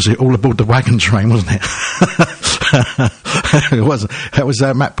that. Was it all aboard the wagon train, wasn't it? It was. That was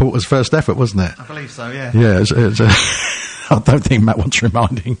Matt Porter's first effort, wasn't it? I believe so. Yeah. Yeah. I don't think Matt wants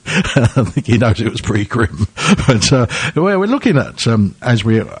reminding. I think he knows it was pretty grim. But we're looking at, as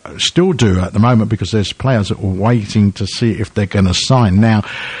we still do at the moment, because there's players that are waiting to see if they're going to sign. Now,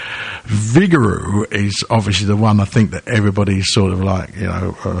 Vigouroux is obviously the one I think that everybody's sort of like,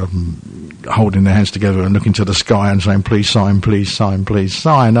 holding their hands together and looking to the sky and saying, please sign, please sign, please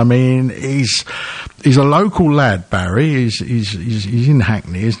sign. I mean, he's a local lad, Barry. He's in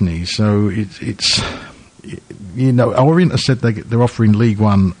Hackney, isn't he? So it's Orient has said they're offering League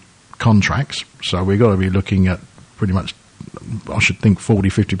One contracts, so we've got to be looking at pretty much, I should think,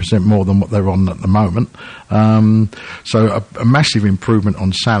 40-50% more than what they're on at the moment. So a massive improvement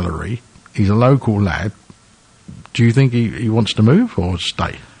on salary. He's a local lad. Do you think he wants to move or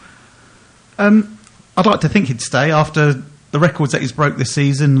stay? I'd like to think he'd stay after the records that he's broke this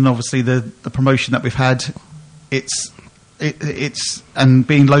season, and obviously the promotion that we've had. It's and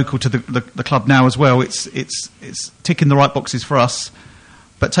being local to the club now as well. It's ticking the right boxes for us.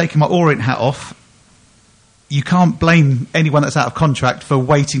 But taking my Orient hat off, you can't blame anyone that's out of contract for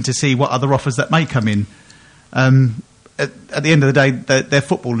waiting to see what other offers that may come in. At the end of the day, they're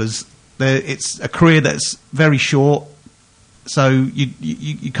footballers. It's a career that's very short, so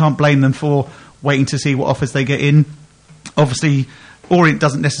you can't blame them for waiting to see what offers they get in. Obviously, Orient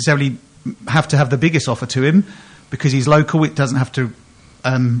doesn't necessarily have to have the biggest offer to him because he's local. It doesn't have to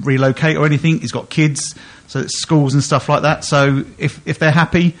relocate or anything. He's got kids, so it's schools and stuff like that. So if they're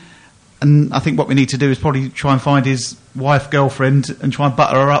happy, and I think what we need to do is probably try and find his wife, girlfriend, and try and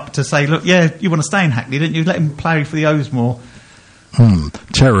butter her up to say, look, yeah, you want to stay in Hackney, don't you? Let him play for the O's more.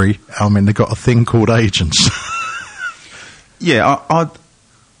 Terry, I mean, they've got a thing called agents. Yeah, I'd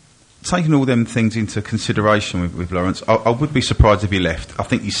taking all them things into consideration with Lawrence. I would be surprised if he left. I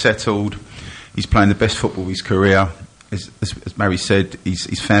think he's settled. He's playing the best football of his career. As Mary said,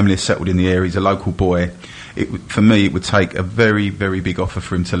 his family is settled in the area. He's a local boy. For me, it would take a very, very big offer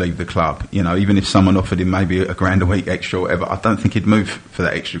for him to leave the club. You know, even if someone offered him maybe $1,000 a week extra or whatever, I don't think he'd move for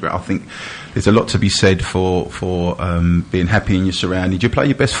that extra. I think there's a lot to be said for being happy in your surroundings. You play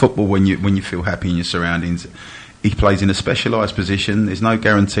your best football when you feel happy in your surroundings. He plays in a specialised position. There's no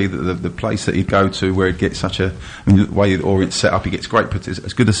guarantee that the place that he'd go to where he'd get the way the Orient's set up, he gets great protection.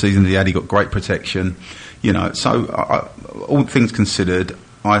 As good a season as he had, he got great protection. You know, so all things considered,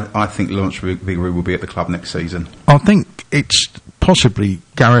 I think Lawrence Vigouroux will be at the club next season. I think it's possibly,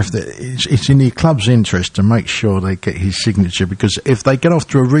 Gareth, that it's in the club's interest to make sure they get his signature, because if they get off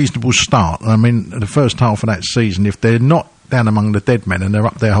to a reasonable start, I mean, the first half of that season, if they're not down among the dead men and they're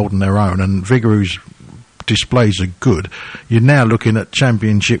up there holding their own, and Vigouroux's displays are good, you're now looking at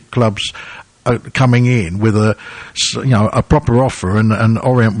championship clubs coming in with a proper offer, and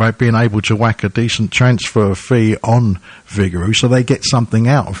Orient being able to whack a decent transfer fee on Vigouroux, so they get something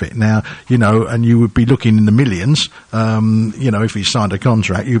out of it. Now, and you would be looking in the millions. If he signed a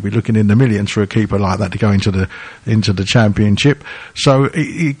contract, you'd be looking in the millions for a keeper like that to go into the championship. So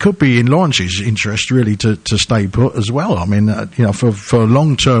it could be in Lawrence's interest really to stay put as well. I mean, for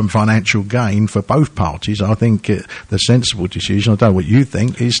long-term financial gain for both parties, I think the sensible decision, I don't know what you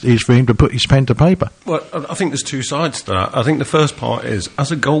think, is for him to put his pen to paper. Well, I think there's two sides to that. I think the first part is,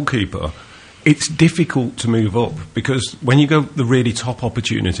 as a goalkeeper, it's difficult to move up, because when you go the really top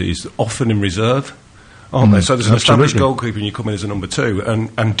opportunities, often in reserve, aren't they? So there's an established goalkeeper and you come in as a number two,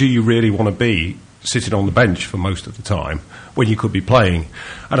 and do you really want to be sitting on the bench for most of the time when you could be playing?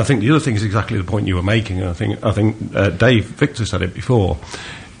 And I think the other thing is exactly the point you were making, and I think Dave Victor said it before,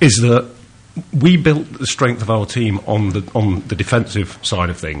 is that we built the strength of our team on the defensive side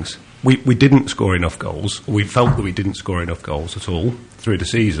of things. We didn't score enough goals. We felt that we didn't score enough goals at all through the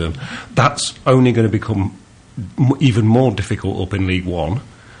season. That's only going to become even more difficult up in League One,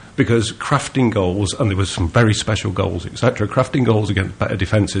 because crafting goals, and there was some very special goals, etc., crafting goals against better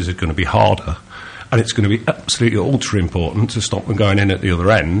defences is going to be harder, and it's going to be absolutely ultra important to stop them going in at the other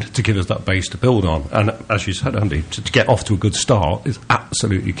end to give us that base to build on. And as you said, Andy, to get off to a good start is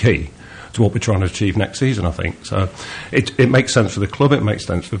absolutely key to what we're trying to achieve next season, I think. So it makes sense for the club, it makes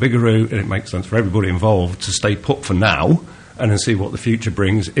sense for Vigouroux, and it makes sense for everybody involved to stay put for now and then see what the future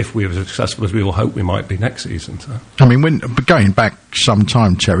brings, if we're as successful as we all hope we might be next season. So. I mean, going back some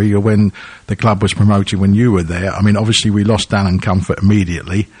time, Terry, when the club was promoted, when you were there, I mean, obviously we lost Alan Comfort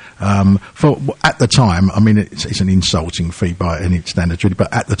immediately. At the time, I mean, it's an insulting fee by any standards, really,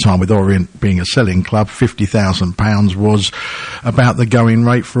 but at the time, with Orient being a selling club, £50,000 was about the going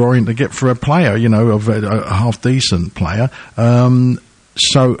rate for Orient to get for a player, of a half-decent player.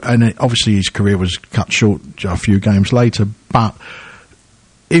 Obviously his career was cut short a few games later, but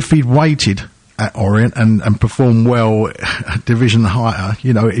if he'd waited at Orient and performed well a division higher,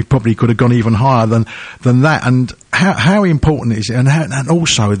 he probably could have gone even higher than that. And how important is it? And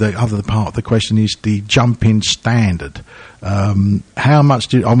also the other part of the question is the jumping standard. How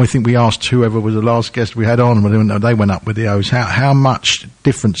much I think we asked whoever was the last guest we had on when they went up with the O's. How much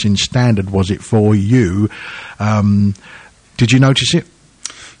difference in standard was it for you? Did you notice it?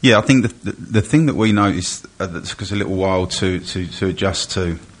 Yeah, I think the thing that we noticed that took us a little while to adjust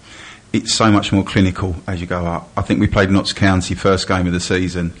to, it's so much more clinical as you go up. I think we played Notts County first game of the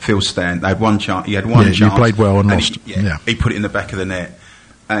season. Phil Stan, they had one chance. He had one chance. You played well and lost. He put it in the back of the net,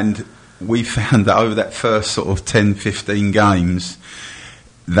 and we found that over that first sort of 10, 15 games,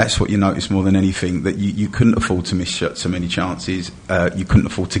 that's what you notice more than anything, that you couldn't afford to miss so many chances. You couldn't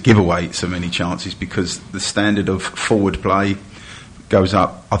afford to give away so many chances because the standard of forward play goes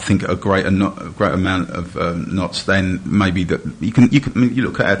up, I think, a great amount of knots. Then maybe that you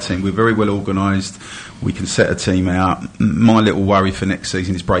look at our team. We're very well organised. We can set a team out. My little worry for next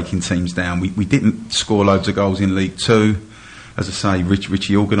season is breaking teams down. We didn't score loads of goals in League Two. As I say,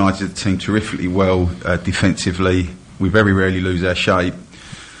 Richie organises the team terrifically well defensively. We very rarely lose our shape.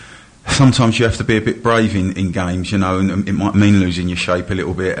 Sometimes you have to be a bit brave in games, and it might mean losing your shape a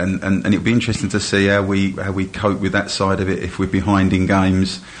little bit. And it'll be interesting to see how we cope with that side of it. If we're behind in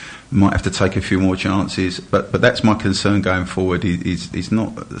games, we might have to take a few more chances. But that's my concern going forward. Is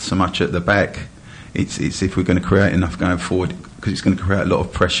not so much at the back. It's if we're going to create enough going forward, because it's going to create a lot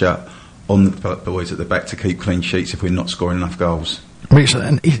of pressure on the boys at the back to keep clean sheets if we're not scoring enough goals.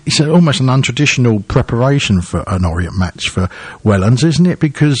 It's almost an untraditional preparation for an Orient match for Wellens, isn't it?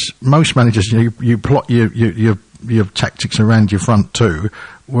 Because most managers, you plot your tactics around your front two,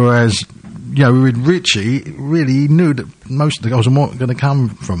 whereas with Richie, really he knew that most of the goals weren't going to come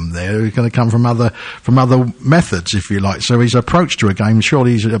from there. They're going to come from other methods, if you like. So his approach to a game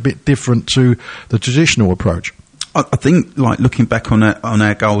surely is a bit different to the traditional approach. I think, like looking back on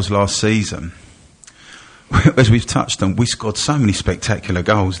our goals last season, as we've touched on, we scored so many spectacular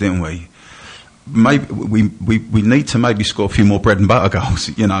goals, didn't we? Maybe we need to maybe score a few more bread and butter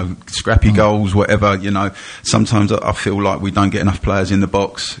goals, scrappy goals, whatever. Sometimes I feel like we don't get enough players in the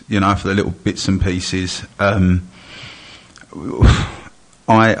box, for the little bits and pieces. It'd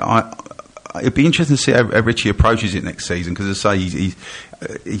be interesting to see how Richie approaches it next season, because as I say,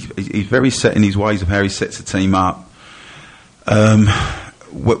 he's very set in his ways of how he sets the team up.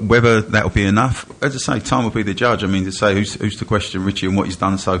 Whether that'll be enough, as I say, time will be the judge. I mean, to say who's to question Richie and what he's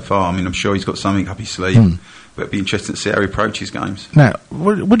done so far. I mean, I'm sure he's got something up his sleeve, but it'd be interesting to see how he approaches games. Now,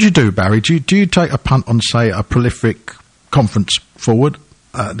 what do you do, Barry? Do you take a punt on, say, a prolific conference forward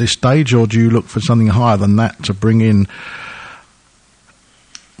at this stage, or do you look for something higher than that to bring in?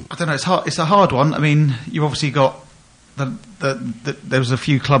 I don't know. It's hard. It's a hard one. I mean, you've obviously got there was a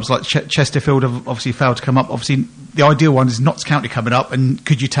few clubs like Chesterfield have obviously failed to come up. Obviously, the ideal one is Notts County coming up, and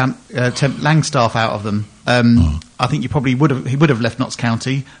could you tempt Langstaff out of them? I think he would have left Notts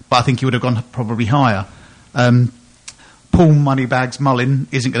County, but I think he would have gone probably higher. Paul Moneybags Mullin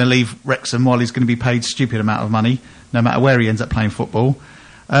isn't going to leave Wrexham while he's going to be paid stupid amount of money, no matter where he ends up playing football.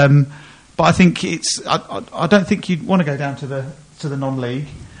 But I think I don't think you'd want to go down to the non-league.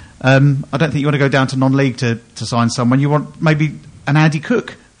 I don't think you want to go down to non-league to sign someone. You want maybe an Andy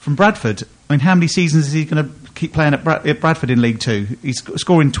Cook from Bradford. I mean, how many seasons is he going to keep playing at Bradford in League Two? He's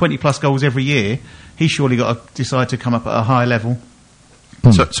scoring 20-plus goals every year. He's surely got to decide to come up at a higher level.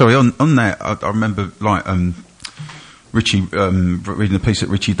 Sorry, on that, I remember Richie reading a piece that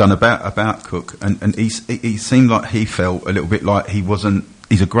Richie done about Cook, and he seemed like he felt a little bit like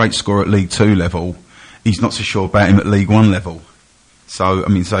he's a great scorer at League Two level. He's not so sure about him at League One level. So, I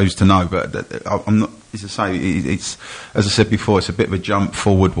mean, so who's to know? But I'm not. As I say, it's as I said before, it's a bit of a jump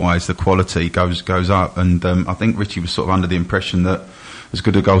forward-wise. The quality goes up, and I think Richie was sort of under the impression that as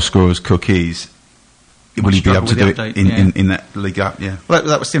good a goal scorer as Cook is, will he be able to do it in that league up? Yeah. Well,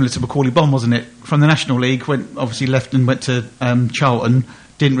 that was similar to Macaulay Bonne, wasn't it? From the National League, obviously left and went to Charlton.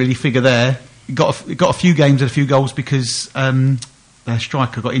 Didn't really figure there. Got a few games and a few goals because their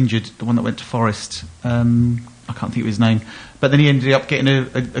striker got injured. The one that went to Forest. I can't think of his name. But then he ended up getting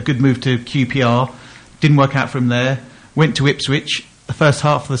a good move to QPR. Didn't work out for him there. Went to Ipswich. The first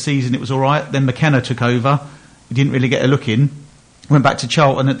half of the season it was all right. Then McKenna took over. He didn't really get a look in. Went back to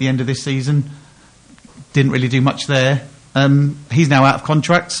Charlton at the end of this season. Didn't really do much there. He's now out of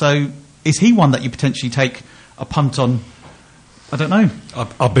contract. So is he one that you potentially take a punt on? I don't know.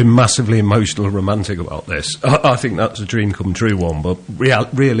 I've been massively emotional and romantic about this. I think that's a dream come true one. But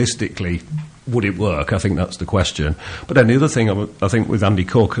realistically, would it work? I think that's the question. But then the other thing, I think with Andy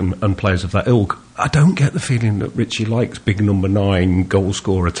Cook and players of that ilk, I don't get the feeling that Richie likes big number 9 goal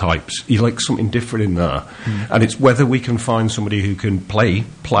scorer types. He likes something different in there. And it's whether we can find somebody who can play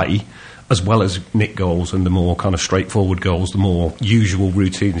as well as nick goals, and the more kind of straightforward goals, the more usual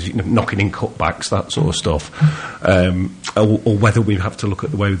routines, knocking in cutbacks, that sort of stuff, or whether we have to look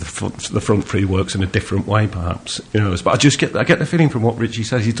at the way the front three works in a different way, perhaps. But I get the feeling from what Richie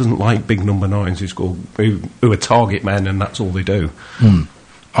says, he doesn't like big number 9s who are target men, and that's all they do.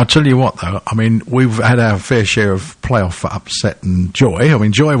 I'll tell you what, though, I mean, we've had our fair share of playoff upset and joy. I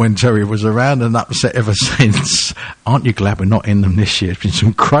mean, joy when Terry was around, and upset ever since. Aren't you glad we're not in them this year? It's been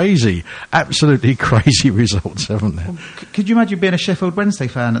some absolutely crazy results, haven't there? Well, could you imagine being a Sheffield Wednesday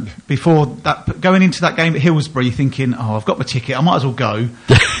fan before that, going into that game at Hillsbury thinking, I've got my ticket, I might as well go.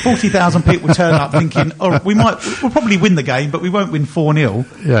 40,000 people turn up thinking, we'll probably win the game, but we won't win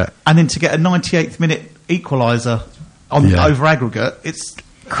 4-0. Yeah. And then to get a 98th minute equaliser over aggregate, it's...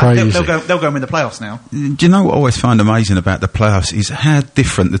 Crazy. They'll go and win the playoffs now. Do you know what I always find amazing about the playoffs is how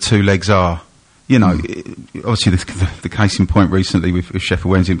different the two legs are? Obviously the case in point recently with Sheffield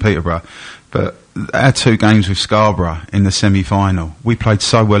Wednesday and Peterborough, but our 2 games with Scarborough in the semi-final, we played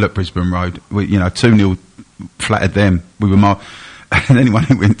so well at Brisbane Road. 2-0 flattered them. We were and anyone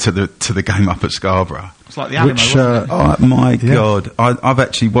who went to the game up at Scarborough. It's like the Alamo, wasn't it? Oh my God! I've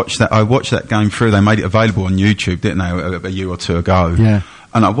actually watched that. I watched that game through. They made it available on YouTube, didn't they, a year or 2 ago? Yeah.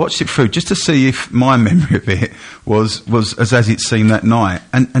 And I watched it through just to see if my memory of it was as it seemed that night.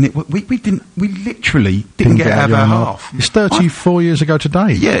 And we literally didn't get out of our half. It's 34 years ago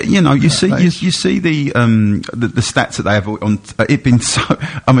today. Yeah, you see the stats that they have on it been so.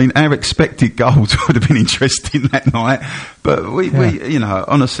 I mean, our expected goals would have been interesting that night, but we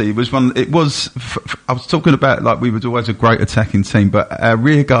honestly, it was one. It was. I was talking about, like, we were always a great attacking team, but our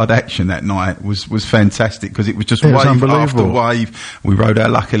rearguard action that night was fantastic, because it was just wave after wave. We rode our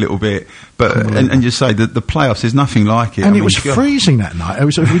luck a little bit, but and you say that the playoffs, there's nothing like it. And it was freezing that night. It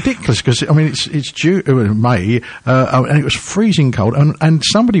was ridiculous, because it's May, and it was freezing cold, and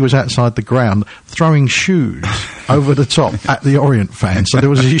somebody was outside the ground throwing shoes over the top at the Orient fans. So there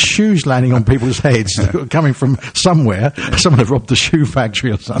was these shoes landing on people's heads that were coming from somewhere. Someone had robbed the shoe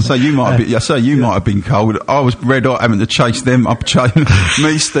factory or something. So you might have been cold. I was red hot having to chase them up.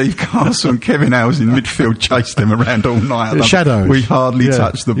 Me, Steve Castle, and Kevin Howes in midfield chased them around all night. The shadows. We hardly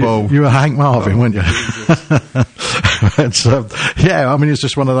touched the ball. You were Hank Marvin, weren't you? It's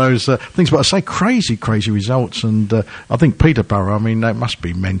just one of those things. But I say crazy results, and I think Peterborough, they must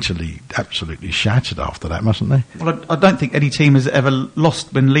be mentally absolutely shattered after that, mustn't they? Well, I don't think any team has ever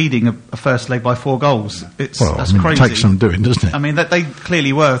lost when leading a first leg by 4 goals. That's crazy. It takes some doing, doesn't it? I mean, they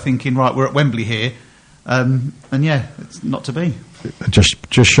clearly were thinking, right, we're at Wembley here, and it's not to be. It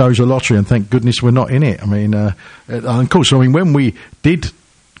just shows a lottery, and thank goodness we're not in it. And of course, when we did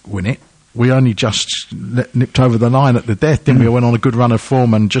win it, we only just nipped over the line at the death, didn't we? We went on a good run of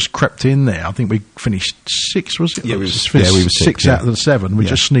form and just crept in there. I think we finished 6th, was it? Yeah, we were 6 out of the 7. We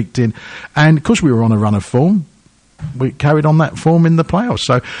just sneaked in. And because we were on a run of form, we carried on that form in the playoffs.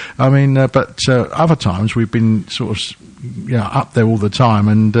 So, but other times we've been sort of up there all the time,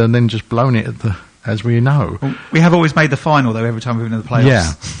 and then just blown it as we know. Well, we have always made the final, though, every time we've been in the playoffs.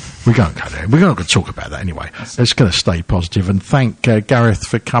 Yeah. We can't go there. We're not going to talk about that anyway. It's going to stay positive. And thank Gareth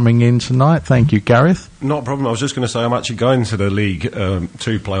for coming in tonight. Thank you, Gareth. Not a problem. I was just going to say I'm actually going to the League 2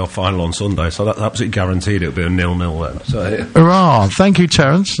 playoff final on Sunday, so that's absolutely guaranteed it'll be a 0-0 then. So, hurrah! Thank you,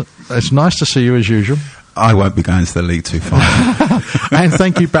 Terence. It's nice to see you as usual. I won't be going to the League 2 final. And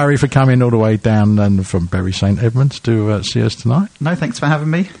thank you, Barry, for coming all the way down from Bury St Edmunds to see us tonight. No, thanks for having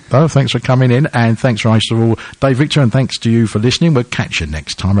me. Oh, thanks for coming in, and thanks most of all, Dave Victor, and thanks to you for listening. We'll catch you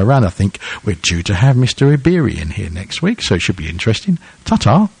next time around. I think we're due to have Mr Iberi in here next week, so it should be interesting.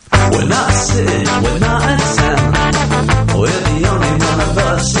 Ta-ta. We're not a city, we're not a town. We're the only one of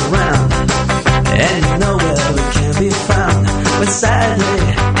us around, and nowhere we can be found. When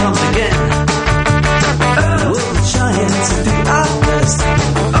sadly comes again, we'll be trying to do our best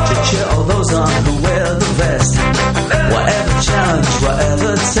to cheer all those on who wear the vest. Whatever challenge,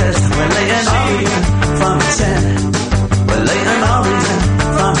 whatever test, we're laying Orient from a 10. We're laying Orient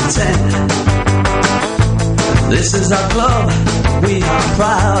from a 10. This is our club, we are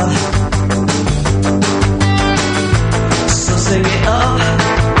proud. So sing it up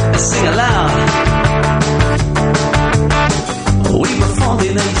and sing aloud. We were formed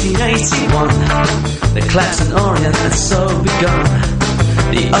in 1881. The Clapton Orient had so begun.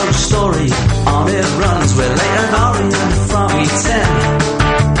 The old story on it runs. We're laying Orient from E10.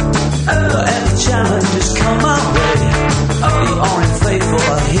 Whatever challenges come our way, the Orient faithful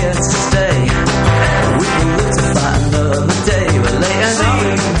are here to stay.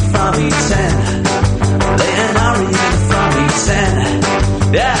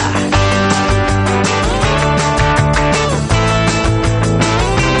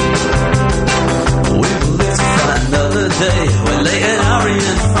 day when Leighton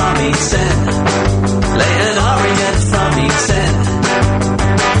Orient from East End, Leighton Orient from East End.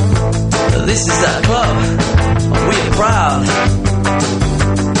 This is our club, we are proud.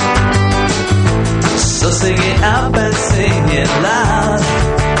 So sing it up and sing it loud.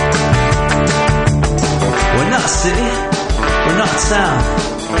 We're not a city, we're not a town,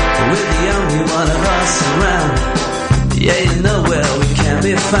 we're the only one of us around. Yeah, you know where we can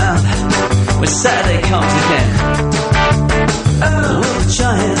be found when Saturday comes again. We're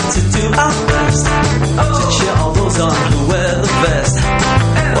trying to do our best